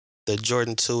the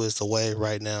Jordan 2 is the wave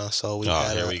right now. So we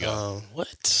got here we go.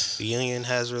 what? Union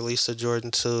has released a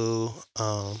Jordan 2.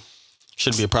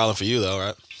 Shouldn't be a problem for you though,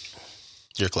 right?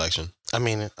 Your collection. I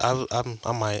mean,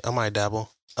 I might dabble.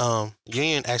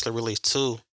 Union actually released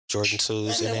 2 Jordan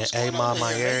 2s, and then A-Ma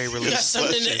Mayeri released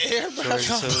something in the air, bro.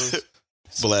 Jordan 2s.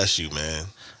 Bless you, man.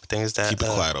 Things that Keep it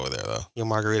quiet over there, though. Your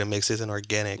margarita mix isn't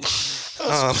organic. You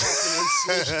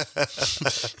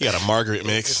got a Margaret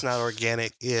mix. It's not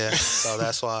organic, yeah. So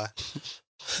that's why.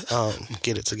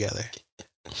 Get it together.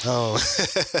 So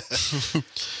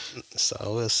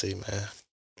we'll see, man.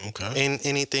 Okay.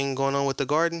 Anything going on with the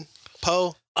garden,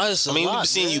 Poe? I mean, we've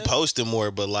seen you posting more,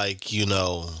 but like,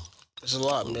 It's a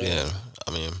lot, man. Yeah.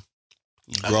 I mean,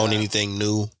 you grown anything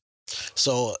new?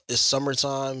 So it's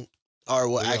summertime,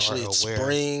 or actually it's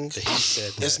spring. The heat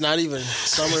said that. It's not even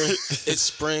summer. It's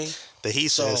spring. The heat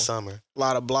says summer. A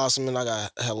lot of blossoming. I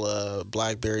got hella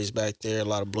blackberries back there. A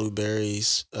lot of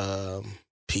blueberries,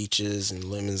 peaches and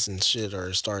lemons and shit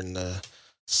are starting to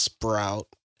sprout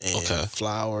and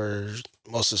flower.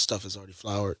 Most of the stuff is already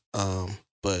flowered.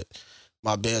 But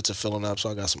my beds are filling up, so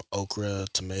I got some okra,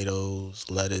 tomatoes,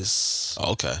 lettuce.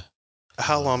 Okay.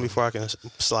 How long before I can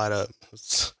slide up?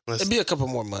 It'll be a couple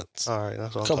more months. All right,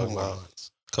 that's what I'm talking about.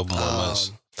 Couple more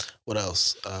months. What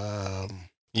else?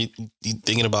 You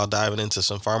thinking about diving into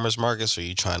some farmers markets, or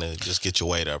you trying to just get your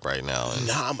weight up right now?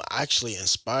 Nah, I'm actually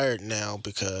inspired now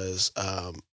because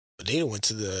Adina went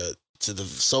to the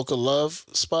Soca Love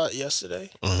spot yesterday,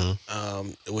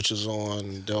 which was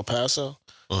on Del Paso.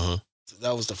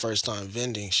 That was the first time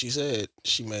vending. She said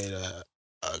she made a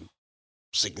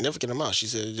significant amount. She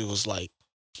said it was like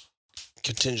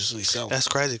continuously selling. That's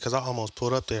crazy because I almost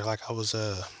pulled up there. Like I was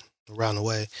around the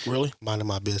way, really minding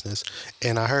my business,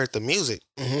 and I heard the music.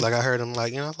 Like I heard them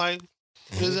like what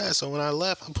is that? So when I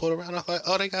left, I pulled around. I was like,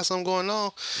 oh, they got something going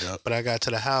on. Yep. But I got to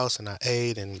the house and I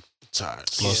ate and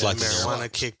most likely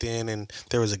marijuana kicked in and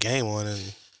there was a game on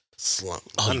and slump.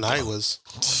 My night was.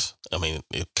 I mean,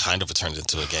 it kind of turns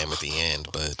into a game at the end,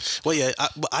 but well, yeah.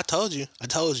 I told you.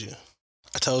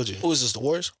 Who is this? The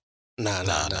Warriors? Nah.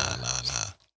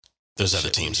 There's other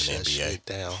teams in the NBA.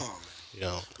 Down.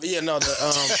 Yeah, no. The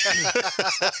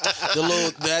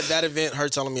little that event, her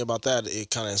telling me about that, it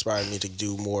kind of inspired me to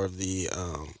do more of the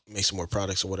make some more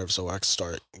products or whatever, so I can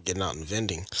start getting out and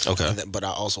vending. Okay. But I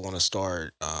also want to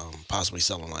start possibly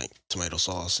selling like tomato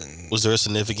sauce and. Was there a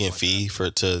significant fee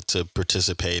to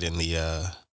participate in the?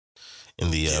 Yeah.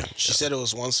 She said it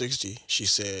was $160. She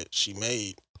said she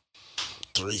made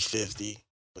 $350,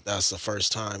 but that's the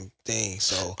first time thing.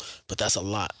 So, but that's a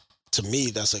lot. To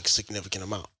me, that's a significant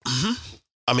amount.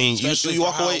 I mean, you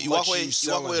walk away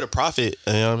with a profit.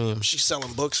 You know what I mean? She's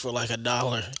selling books for like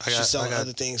 $1. She's selling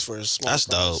other things for a small That's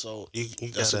price. dope. So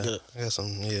that's good. I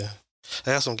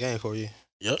got some game for you.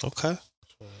 Yep. Okay.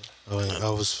 Not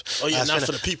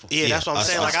for the people. Yeah, that's what I'm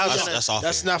saying. Like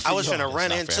that's not for I was gonna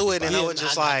run into it, and I was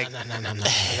just like, no.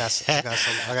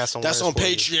 I got some. That's on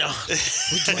Patreon.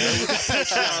 We got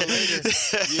Patreon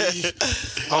later.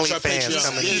 OnlyFans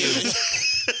coming to you.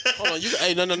 Hold on,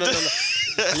 hey, no.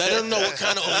 Let them know what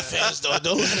kind of OnlyFans though.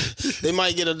 They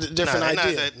might get a different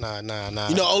idea. Nah.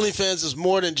 You know, OnlyFans is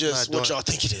more than just what y'all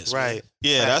think it is. Right. Man.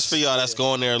 Yeah, that's for y'all that's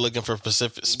going there looking for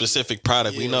specific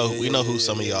product. We know who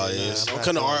some of y'all is. Don't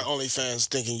come to our OnlyFans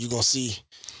thinking you gonna see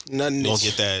nothing. Don't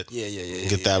get that. Yeah.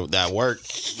 Get that work.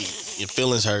 Your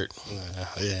feelings hurt.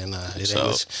 Nah. It's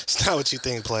not what you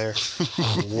think, player.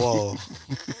 Whoa.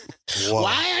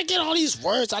 Why I get all these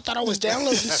words? I thought I was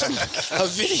downloading a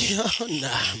video. Nah,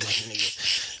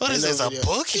 nigga. What is this? A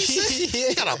book?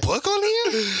 You got a book on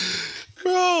here,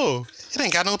 bro? It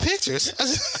ain't got no pictures.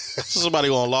 Somebody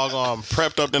gonna log on,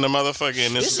 prepped up in the motherfucker,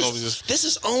 and this is gonna be just. This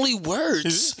is only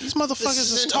words. These motherfuckers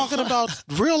is talking about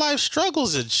real life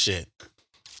struggles and shit.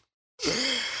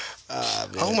 I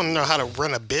want to know how to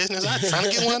run a business. I'm trying to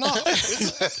get one off.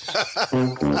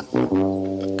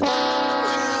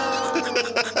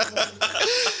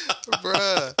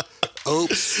 Bruh.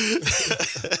 Oops.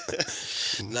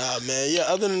 Nah, man. Yeah.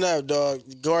 Other than that, dog,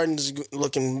 the garden's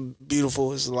looking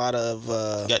beautiful. It's a lot of.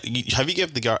 Have you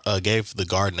gave the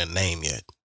garden a name yet?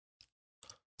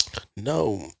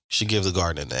 No. You should give the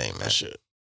garden a name, man. I should.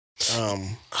 Oh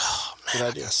man, good I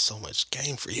idea. got so much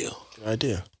game for you. Good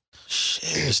idea.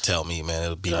 Shit, just tell me, man.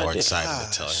 It'll be Good more idea.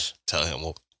 exciting to tell him.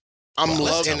 Well, I'm Let's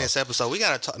loving end this episode. We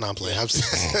gotta talk. No, I'm playing.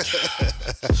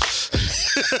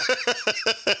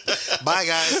 Bye,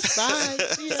 guys. Bye.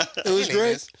 Yeah. It was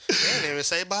great. They didn't even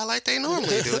say bye like they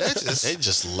normally do. they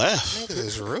just left. Niggas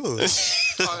is rude.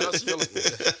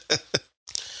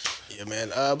 Yeah,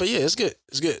 man. But yeah, it's good.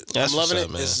 It's good. That's I'm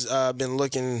loving what's it. up, man. It's been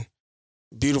looking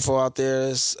beautiful out there.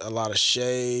 There's a lot of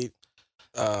shade.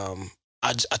 I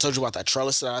told you about that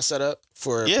trellis that I set up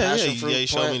for passion fruit You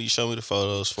plant. showed me the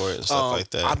photos for it and stuff like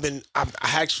that.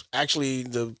 I actually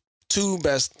the two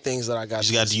best things that I got. You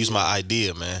just got to use my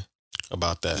idea, man,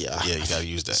 about that. Yeah, you got to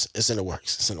use that. It's in the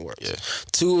works. It's in the works. Yeah.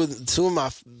 Two of my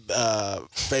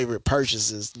favorite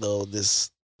purchases though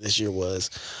this year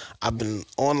was I've been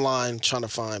online trying to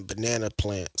find banana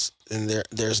plants, and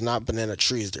there's not banana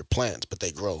trees, they're plants, but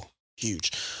they grow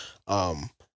huge.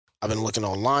 I've been looking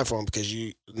online for them because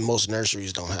most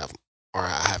nurseries don't have them, or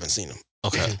I haven't seen them.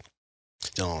 Okay.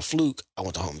 Then on Fluke, I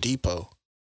went to Home Depot,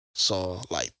 saw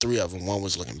like 3 of them. One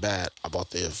was looking bad. I bought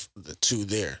the 2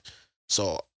 there.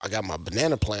 So I got my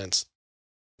banana plants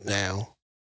now.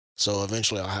 So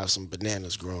eventually I'll have some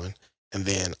bananas growing. And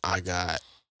then I've been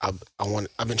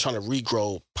trying to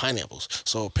regrow pineapples.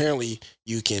 So apparently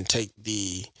you can take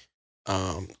the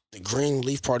green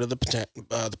leaf part of the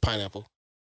pineapple,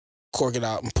 cork it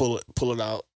out and pull it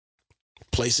out,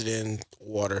 place it in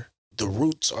water. The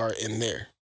roots are in there,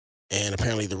 and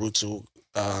apparently the roots will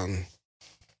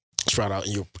sprout out,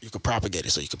 and you can propagate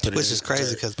it. So you can put it. Which is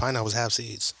crazy because pineapples have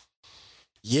seeds.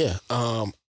 Yeah.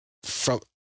 You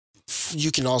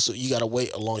gotta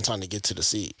wait a long time to get to the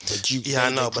seed. But I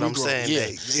know, but I'm saying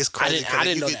it's crazy. I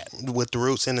didn't know that with the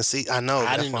roots in the seed. I know.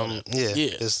 I didn't know that.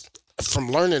 Yeah. From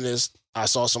learning this, I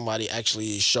saw somebody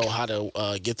actually show how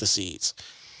to get the seeds.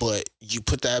 But you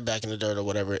put that back in the dirt or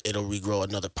whatever, it'll regrow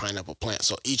another pineapple plant.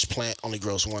 So each plant only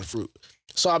grows 1 fruit.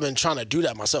 So I've been trying to do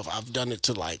that myself. I've done it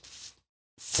to like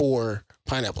 4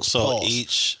 pineapples. So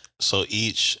each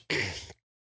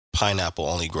pineapple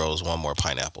only grows 1 more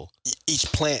pineapple.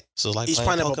 Each plant, so like each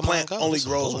pineapple Pokemon plant only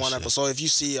grows 1 apple. So if you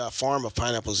see a farm of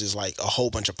pineapples, is like a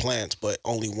whole bunch of plants, but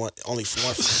only one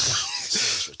fruit.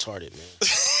 It's retarded, man.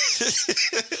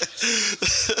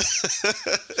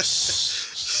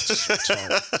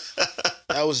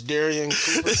 That was Darian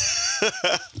Cooper.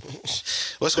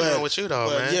 What's going on with you though,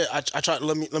 man? Yeah, I tried.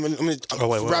 Let me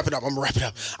wrap it up. I'm gonna wrap it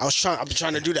up. I've been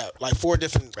trying to do that, like 4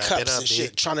 different cups and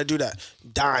shit. Trying to do that,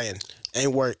 dying,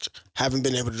 ain't worked. Haven't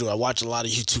been able to do it. I watch a lot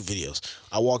of YouTube videos.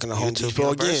 I walk in the Home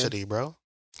Depot again, bro.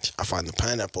 I find the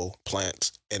pineapple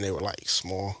plants, and they were like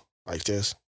small, like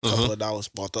this. Couple of dollars,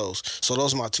 bought those. So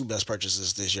those are my 2 best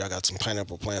purchases this year. I got some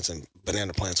pineapple plants and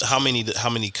banana plants. How many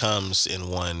comes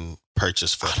in one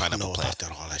purchase for a pineapple plant?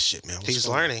 About all that shit, man. He's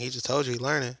learning. He just told you he's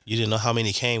learning. You didn't know how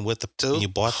many came with the 2? You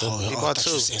bought the. He bought 2.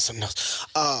 Saying something else.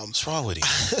 What's wrong with you?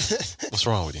 What's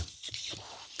wrong with you?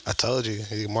 I told you,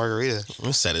 he's a margarita. I'm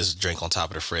gonna set his drink on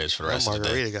top of the fridge for the rest of the day.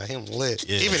 Margarita got him lit.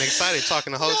 Yeah. He been excited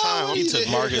talking the whole time. He took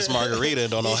Marcus margarita and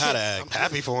don't know how to act. I'm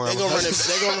happy for him. They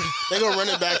gonna run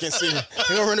it back and see it.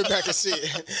 They gonna run it back and see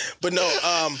it. But no,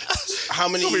 how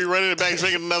many? He'll be running it back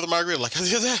drinking another margarita. Like,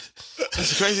 is that? That's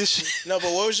the craziest shit. No,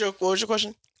 but what was your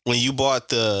question? When you bought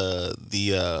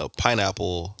the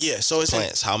pineapple, so it's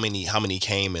plants, how many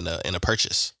came in a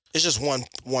purchase? It's just one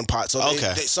pot. So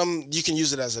some you can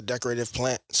use it as a decorative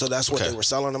plant. So that's what they were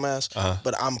selling them as.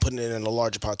 But I'm putting it in a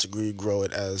larger pot to regrow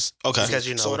it as. Okay. Because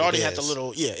you know. So it already had the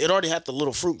little it already had the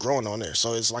little fruit growing on there.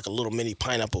 So it's like a little mini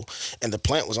pineapple, and the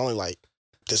plant was only like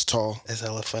this tall. It's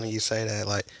hella funny you say that.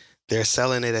 Like they're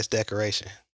selling it as decoration.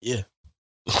 Yeah.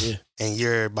 Yeah. And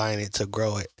you're buying it to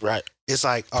grow it. Right. It's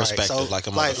like perspective, like a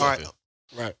motherfucker.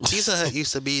 Right. Pizza Hut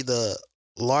used to be the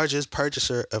largest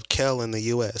purchaser of kale in the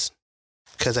U.S.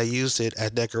 because they used it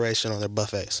as decoration on their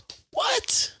buffets.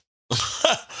 What?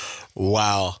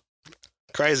 Wow.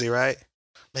 Crazy, right?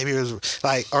 Maybe it was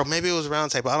maybe it was Round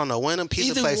Table. I don't know. One of them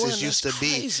pizza places used to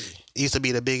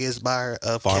be the biggest buyer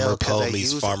of Farmer kale. Po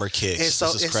meets Farmer Kicks. And so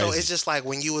it's just like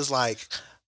when you was like,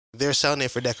 they're selling it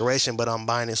for decoration, but I'm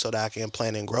buying it so that I can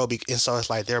plant and grow. And so it's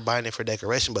like they're buying it for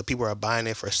decoration, but people are buying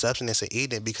it for substance and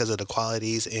eating it because of the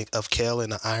qualities of kale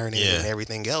and the iron and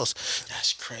everything else.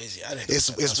 That's crazy.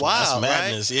 It's wild, that's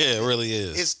madness. Right? Yeah, it really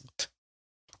is. It's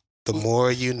the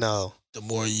more you know, the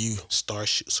more you star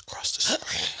shoots across the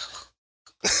screen.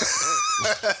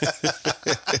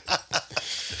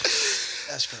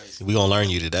 That's crazy. We gonna learn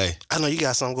you today. I know you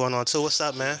got something going on too. What's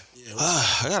up, man? Yeah,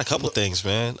 I got a couple things,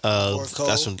 man.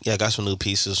 Got some new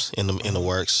pieces in the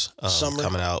works. Summer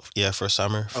coming out. Yeah, for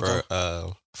summer for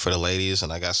the ladies,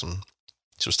 and I got some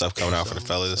stuff coming out for the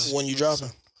fellas. When you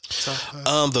dropping?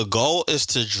 The goal is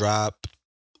to drop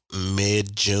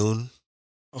mid-June.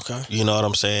 Okay. You know what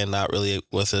I'm saying? Not really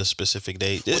with a specific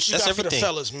date. What you got for the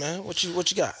fellas, man? What you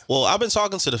got? Well, I've been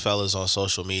talking to the fellas on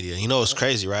social media. You know, it's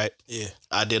crazy, right? Yeah.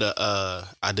 I did a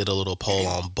little poll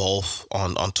on both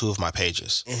on two of my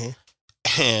pages,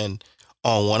 and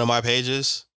on one of my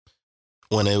pages,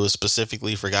 when it was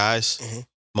specifically for guys,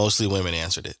 mostly women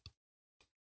answered it.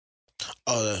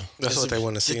 That's what they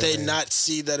want to see. Did they not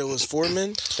see that it was for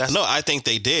men? No, I think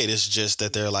they did. It's just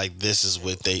that they're like, this is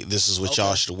what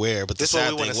y'all should wear. But the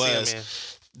sad thing was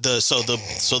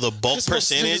the bulk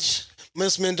percentage.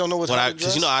 Most men don't know what to dress.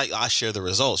 Because you know I share the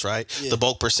results, right? Yeah. The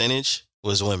bulk percentage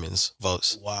was women's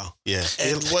votes. Wow. Yeah.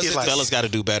 And was it fellas got to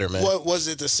do better, man. What was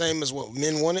it the same as what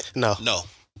men wanted? No.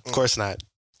 Of course not.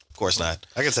 Of course not.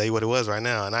 I can tell you what it was right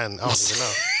now, and I don't even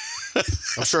know.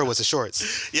 I'm sure it was the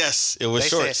shorts. Yes, it was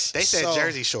shorts. They said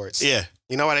jersey shorts. Yeah.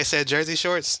 You know why they said jersey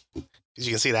shorts? Because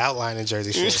you can see the outline in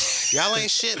jersey shorts. Y'all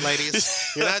ain't shit,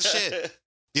 ladies. You're not shit.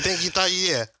 You thought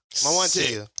yeah. I want to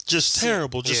you. Just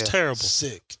terrible. Just terrible.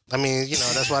 Sick. I mean, you know,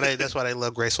 that's why they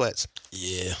love gray sweats.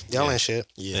 Yeah. Y'all ain't shit.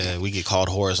 Yeah, we get called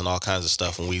whores and all kinds of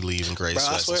stuff when we leave in gray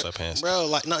sweats and sweatpants. Bro,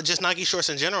 like no, just Nike shorts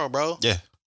in general, bro. Yeah.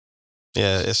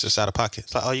 Yeah, it's just out of pocket.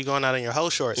 It's like, oh, you going out in your whole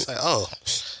shorts? Like, oh.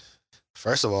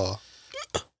 First of all,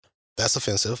 that's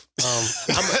offensive.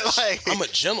 I'm a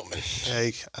gentleman.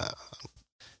 Like,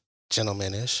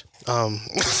 gentleman-ish. We're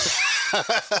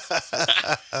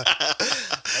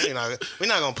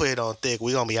not gonna put it on thick.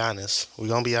 We're gonna be honest.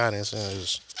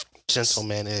 It's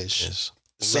gentleman-ish. Yes.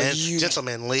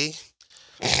 Gentlemanly.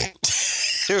 At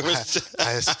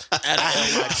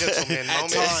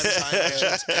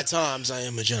times, I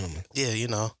am a gentleman. Yeah, you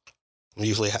know. I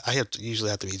usually have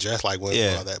to be dressed like women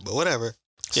and all that, but whatever.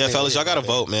 Yeah, fellas, y'all gotta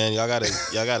vote, man. Y'all gotta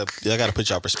put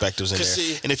y'all perspectives in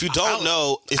there. And if you don't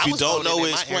know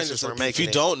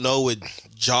what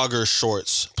jogger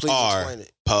shorts are,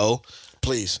 Poe,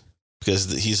 please,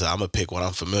 because I'm gonna pick what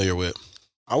I'm familiar with.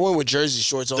 I went with jersey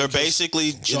shorts. They're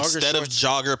basically, instead of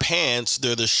jogger pants,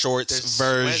 they're the shorts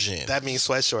version. That means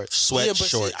sweat shorts. Sweat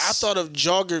shorts. See, I thought of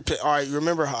jogger. All right,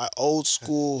 remember how old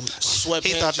school sweatpants?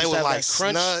 He thought they were like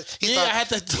crunch. I had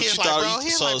to.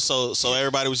 So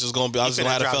everybody was just gonna be. I was gonna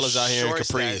have the fellas out here in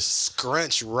capris.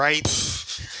 Scrunch right.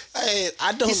 Hey,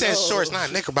 I don't. He said shorts,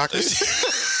 not knickerbockers.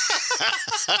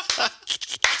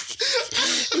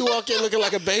 You walk in looking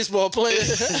like a baseball player.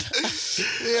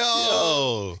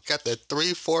 Yo, got the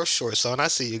 3/4 shorts on. I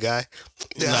see you, guy.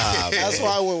 Nah, that's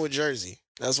why I went with jersey.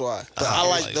 That's why. But I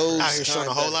like those. Out here showing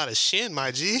a whole lot of shin, my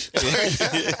G.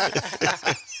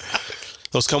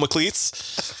 Those come with cleats.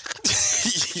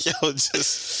 Yo,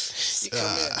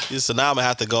 so now I'm gonna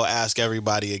have to go ask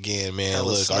everybody again, man.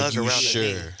 Look, are you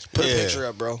sure? Put a picture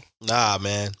up, bro. Nah,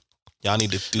 man. Y'all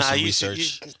need to do some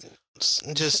research.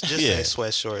 Just say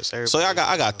sweat shorts. So I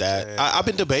got that. I've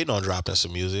been debating on dropping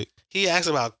some music. He asked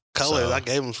about colors. I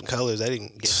gave him some colors. They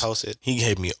didn't get posted. He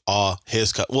gave me all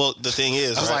his colors. Well, the thing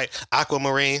is, I was like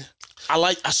aquamarine.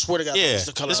 I swear to God, yeah.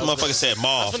 the color. This motherfucker said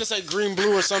mauve. I was gonna say green,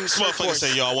 blue, or something. This motherfucker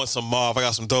said, "Yo, I want some mauve. I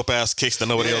got some dope ass kicks that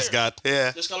nobody else got."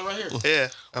 Yeah, this color right here. Yeah,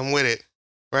 I'm with it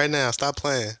right now. Stop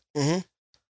playing.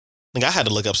 Like I had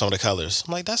to look up some of the colors.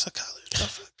 I'm like, that's a color.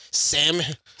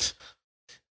 Salmon.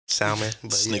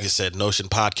 But this nigga said Notion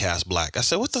Podcast Black. I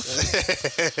said, what the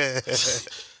fuck?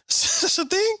 That's a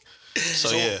thing?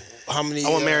 So yeah. How many? I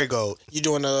want marigold. You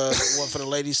doing one for the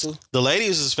ladies too? The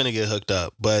ladies is finna get hooked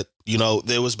up, but you know,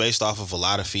 it was based off of a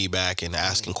lot of feedback and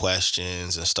asking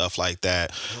questions and stuff like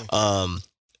that. And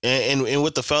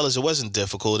with the fellas, it wasn't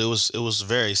difficult. It was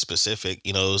very specific.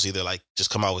 You know, it was either like just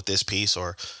come out with this piece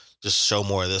or just show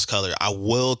more of this color. I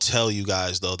will tell you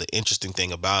guys though, the interesting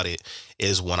thing about it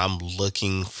is when I'm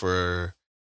looking for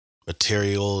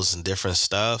materials and different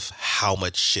stuff, how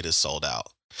much shit is sold out.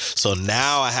 So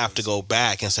now I have to go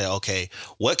back and say, okay,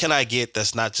 what can I get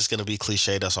that's not just going to be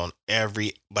cliche, that's on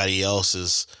everybody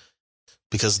else's?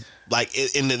 Because like,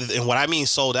 and what I mean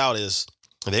sold out is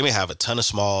they may have a ton of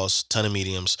smalls, ton of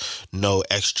mediums, no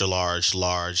extra large,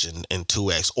 and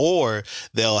 2X, or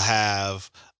they'll have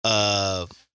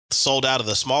sold out of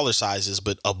the smaller sizes,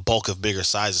 but a bulk of bigger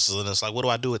sizes. So then it's like, what do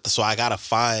I do with this? So I got to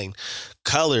find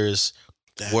colors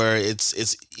where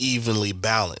it's evenly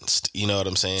balanced. You know what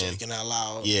I'm saying? So you can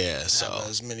allow so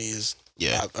as many as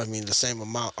Yeah. I mean, the same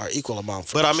amount or equal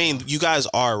amount. But I mean, you guys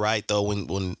are right though.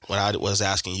 When I was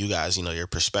asking you guys, your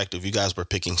perspective, you guys were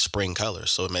picking spring colors,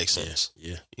 so it makes sense.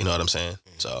 Yeah. You know what I'm saying?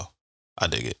 So I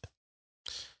dig it.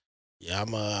 Yeah,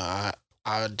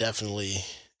 I definitely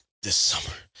this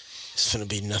summer it's gonna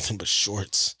be nothing but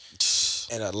shorts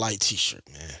and a light t-shirt,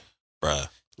 man. Bruh.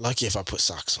 Lucky if I put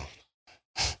socks on.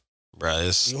 Bruh,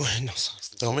 it's... You wearing no socks?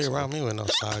 Don't be around me with no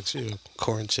socks. You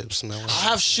corn chips smelling. I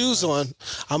have shoes on.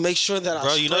 I'll make sure that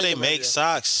Bro, you know they make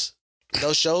socks.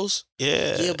 Those shows?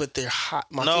 Yeah. Yeah, but they're hot.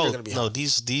 My feet are gonna be hot. No,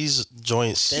 these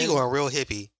joints. She going real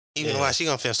hippie. Even why she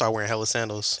gonna finna start wearing hella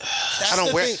sandals. That's I don't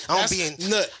the wear. thing. I don't be in.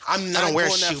 I'm not I don't wear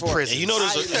going that shoe far. prisons. You know I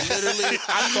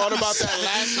thought about that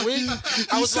last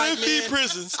week. I was like, man,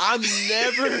 prisons. I'm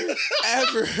never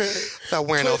ever Not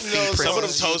wearing no feet prisons. Some of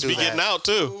them toes be getting out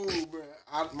too. Ooh, bro.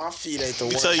 My feet ain't the Let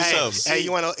me worst. tell you something. Hey,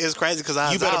 you wanna? It's crazy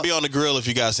because You better be on the grill if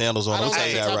you got sandals on. I I'm don't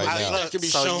telling you got that the right type of now. feet that can be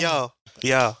so shown.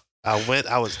 yo,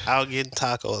 I was out getting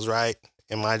tacos, right?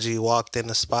 And my G walked in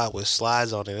the spot with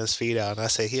slides on it, his feet out, and I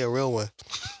said, "He a real one."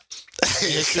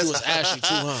 His feet was ashy too,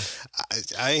 huh?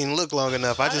 I ain't look long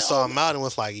enough. I just saw him out and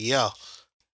was like, "Yo."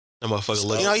 That motherfucker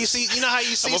look. You know how you see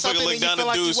motherfucker something look and you down feel the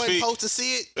like you dude's wasn't feet. supposed to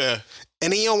see it, Yeah.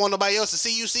 and then you don't want nobody else to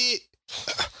see you see it.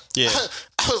 Yeah.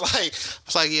 I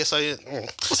was like, yeah, so yeah,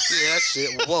 that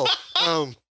shit. Whoa.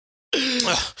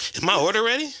 Is my order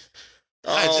ready?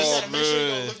 I just Make sure you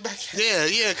don't look back. yeah,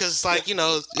 because it's like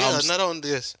not on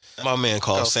this. My man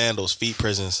called Go. sandals feet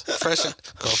prisons.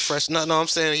 Fresh. No, I'm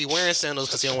saying he wearing sandals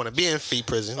because he don't want to be in feet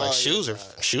prison. Like shoes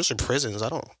are prisons. I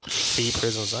don't feet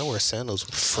prisons. I wear sandals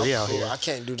free out here. I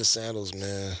can't do the sandals,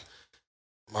 man.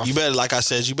 You better, like I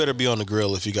said, you better be on the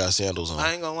grill if you got sandals on.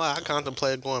 I ain't gonna lie. I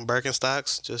contemplated going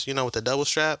Birkenstocks, just with the double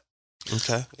strap.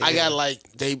 Okay. Yeah. I got like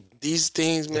these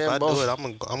things, man. If I both, do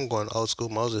it, I'm going old school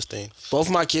Moses thing. both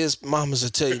my kids' mamas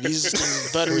will tell you these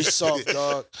things buttery soft,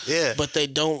 dog. Yeah, But they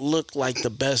don't look like the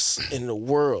best in the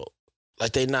world.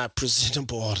 Like they not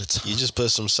presentable all the time. You just put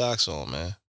some socks on,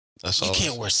 man. That's all. You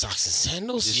can't wear socks and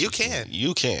sandals. you can.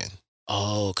 You can.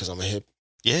 Oh, because I'm a hip.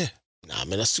 Yeah. Nah,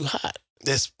 man, that's too hot.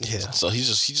 So he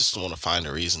just want to find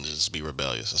a reason to just be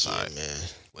rebellious. That's all right, man.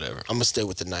 Whatever. I'm gonna stay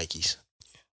with the Nikes.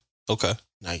 Okay.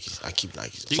 Nikes. I keep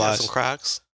Nikes. You got some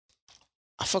Crocs?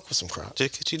 I fuck with some Crocs.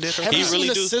 Could you different? Have He you really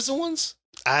seen do? the scissor ones?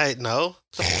 I know.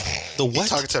 The You what?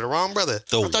 talking to the wrong brother.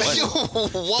 The I thought what? you-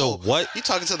 Whoa. The what? You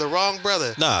talking to the wrong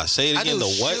brother. Nah, say it I again. do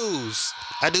The what? shoes.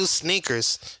 I do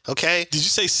sneakers. Okay, Did you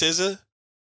say scissor?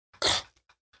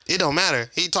 it don't matter.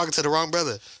 He talking to the wrong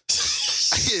brother.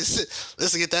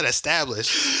 Let's get that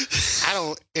established. I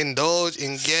don't indulge,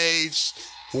 engage,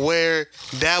 wear,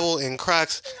 dabble in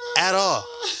Crocs at all.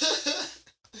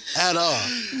 At all.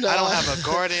 I don't have a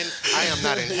garden. I am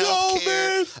not in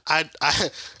healthcare.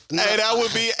 No, Hey, that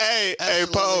would be, hey,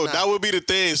 Absolutely Poe, not. that would be the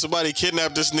thing. Somebody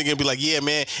kidnap this nigga and be like, yeah,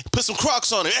 man, put some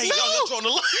Crocs on it. Hey, y'all drawing the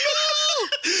line.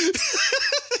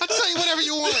 I'll tell you whatever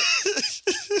you want.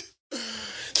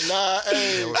 Nah,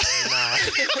 hey. Nah.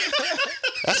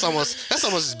 That's almost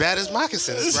as bad as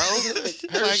moccasins,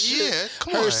 bro. Her Like, shit- yeah,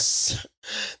 come her on. s-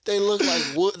 They look like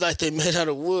wood, like they made out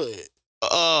of wood.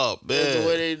 Oh, The man.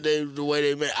 way the way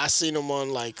they made. I seen them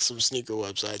on like some sneaker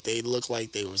website. They look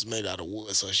like they was made out of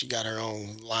wood. So she got her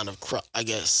own line of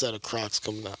set of Crocs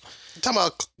coming out. You talking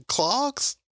about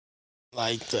clogs?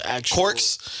 Like the actual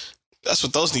Corks? That's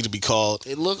what those need to be called.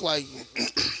 It looked like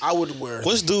I would wear.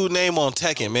 What's dude name on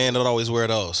Tekken, man, that always wear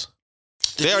those?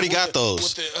 They already got those.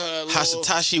 With the,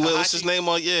 Hashitashi, what's his name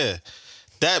on? Yeah.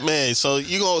 That man. So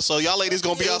y'all ladies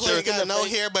gonna be out there. Got no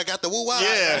hair, but got the woo wah.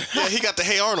 Yeah, he got the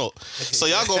Hey Arnold. So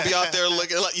y'all gonna be out there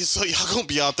looking like y'all gonna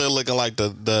be out there looking like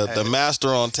the master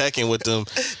on Tekken with them.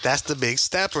 That's the big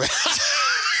stepper.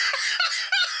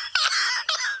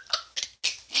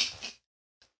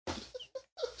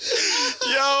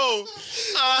 Yo,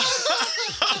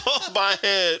 my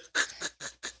head.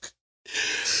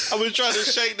 I've been trying to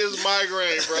shake this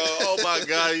migraine, bro. Oh my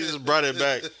god, he just brought it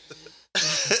back.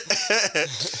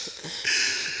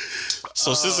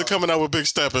 So Sister coming out with Big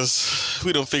Steppers.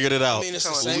 We done figured it out. I mean, it's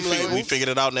the same level. We figured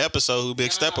it out in the episode who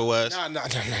Big Stepper was. Nah.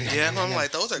 Yeah, no, I'm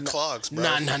like, those are clogs, bro.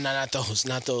 Nah, not those.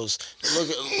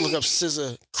 Look up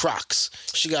Scissor Crocs.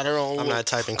 She got her own. I'm look. not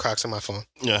typing Crocs on my phone.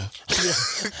 Yeah.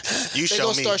 You They show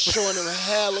gonna me. start showing them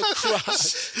hella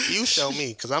Crocs. You show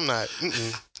me, cause I'm not.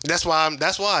 That's why.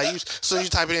 As soon as you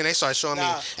type it in, they start showing me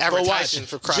advertising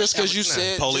for Crocs. Just because you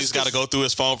said Police got to go through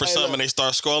his phone for something look. and they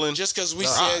start scrolling. Just because we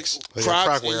Crocs. said Yeah, Crocs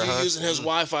Croc and wear, you huh? using his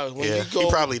Wi-Fi, when Yeah, you go, he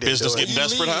probably did. Business do it. getting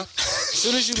desperate, huh? as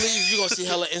soon as you leave, you're gonna see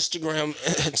hella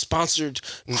Instagram and sponsored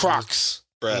Crocs.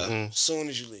 Bruh. As soon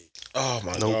as you leave. Oh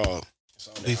my Nope. god.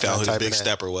 He found who the big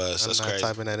stepper was. That's crazy. I'm not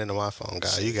typing that into my phone,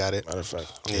 guy. You got it. Matter of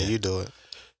fact. Yeah, you do it.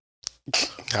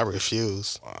 I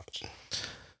refuse. Watch.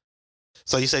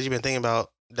 So you said you've been thinking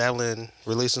about dabbling,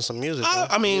 releasing some music.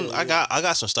 I mean, I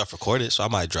got some stuff recorded, so I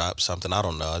might drop something. I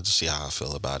don't know. Just see how I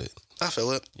feel about it. I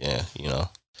feel it. Yeah, you know.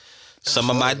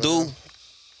 Some I might do.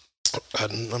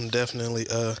 I'm definitely.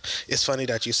 It's funny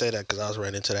that you say that because I was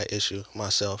running into that issue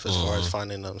myself as far as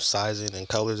finding sizing and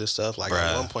colors and stuff. Like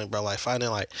at one point, bro, like finding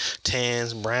like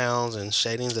tans, browns, and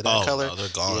shadings of that color. No, they're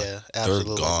gone. Yeah,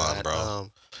 absolutely. They're gone, bro.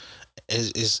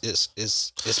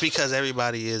 It's because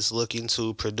everybody is looking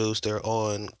to produce their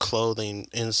own clothing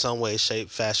in some way, shape,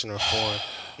 fashion, or form.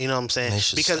 You know what I'm saying?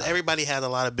 Because everybody has a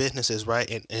lot of businesses,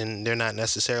 right? And they're not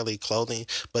necessarily clothing,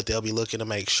 but they'll be looking to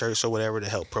make shirts or whatever to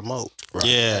help promote. Right?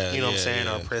 Yeah. You know what I'm saying?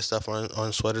 Or print stuff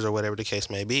on sweaters or whatever the case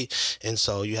may be. And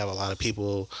so you have a lot of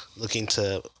people looking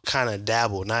to kind of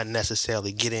dabble, not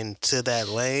necessarily get into that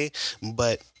lane,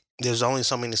 but there's only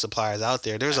so many suppliers out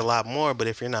there. There's a lot more, but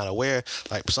if you're not aware,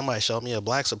 like somebody showed me a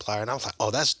black supplier and I was like,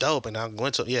 oh, that's dope. And I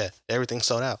went to, everything's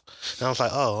sold out. And I was like,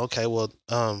 oh, okay, well,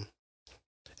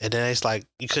 and then it's like,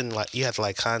 you couldn't you have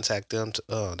to contact them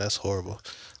oh, that's horrible.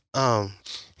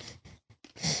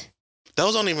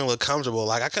 Those don't even look comfortable.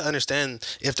 Like I can understand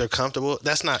if they're comfortable.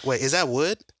 That's not, wait, is that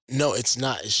wood? No, it's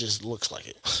not. It just looks like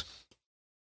it.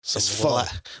 It's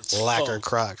lacquer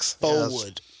Crocs. Faux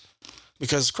wood.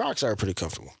 Because Crocs are pretty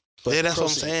comfortable. But yeah, that's what I'm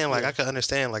saying. Like I can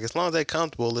understand. Like as long as they're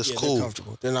comfortable, it's cool. They're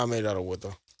comfortable. They're not made out of wood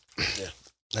though. Yeah.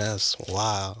 That's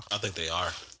wild. I think they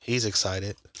are. He's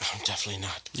excited. I'm definitely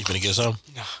not. You gonna get some?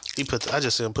 Nah. I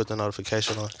just see him put the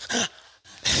notification on. On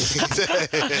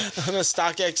the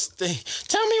StockX thing.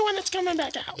 Tell me when it's coming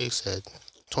back out. He said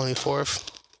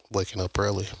 24th. Waking up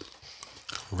early.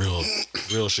 Real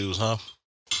shoes, huh?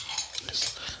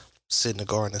 Sit in the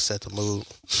garden and set the mood.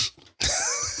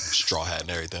 Straw hat and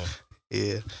everything.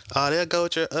 Yeah. Oh, there go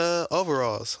with your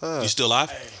overalls, huh? You still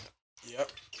live? Hey. Yep.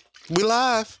 We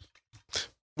live.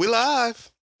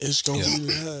 It's gonna be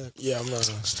live. Yeah, I'm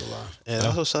still live. Yeah,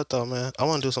 that's what's up though, man. I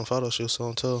want to do some photo shoots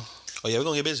soon too. Oh yeah, we're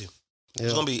gonna get busy. Yeah.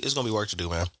 It's gonna be work to do,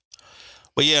 man.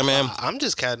 But yeah, man. I'm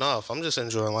just catting off. I'm just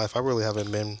enjoying life. I really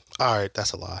haven't been. All right,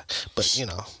 that's a lie. But you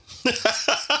know. Yeah.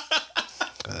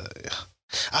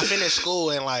 I finished school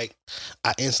and I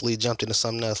instantly jumped into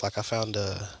something else. Like I found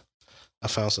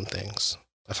some things.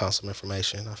 I found some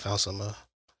information. I found some. That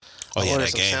some game.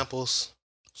 Samples.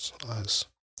 Nice.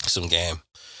 Some game.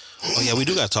 Oh yeah, we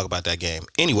do gotta talk about that game.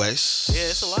 Anyways. Yeah,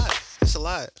 it's a lot. It's a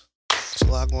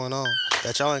lot going on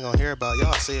that y'all ain't gonna hear about.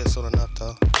 Y'all see it soon enough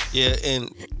though. Yeah, and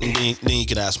then you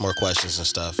can ask more questions and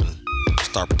stuff and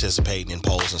start participating in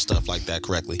polls and stuff like that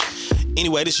correctly.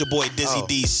 Anyway, this is your boy Dizzy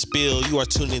D Spill. You are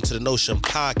tuned into the Notion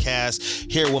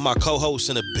Podcast here with my co-host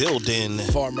in the building,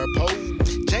 Farmer Poe,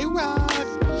 J-Rock.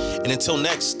 And until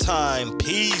next time,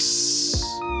 peace.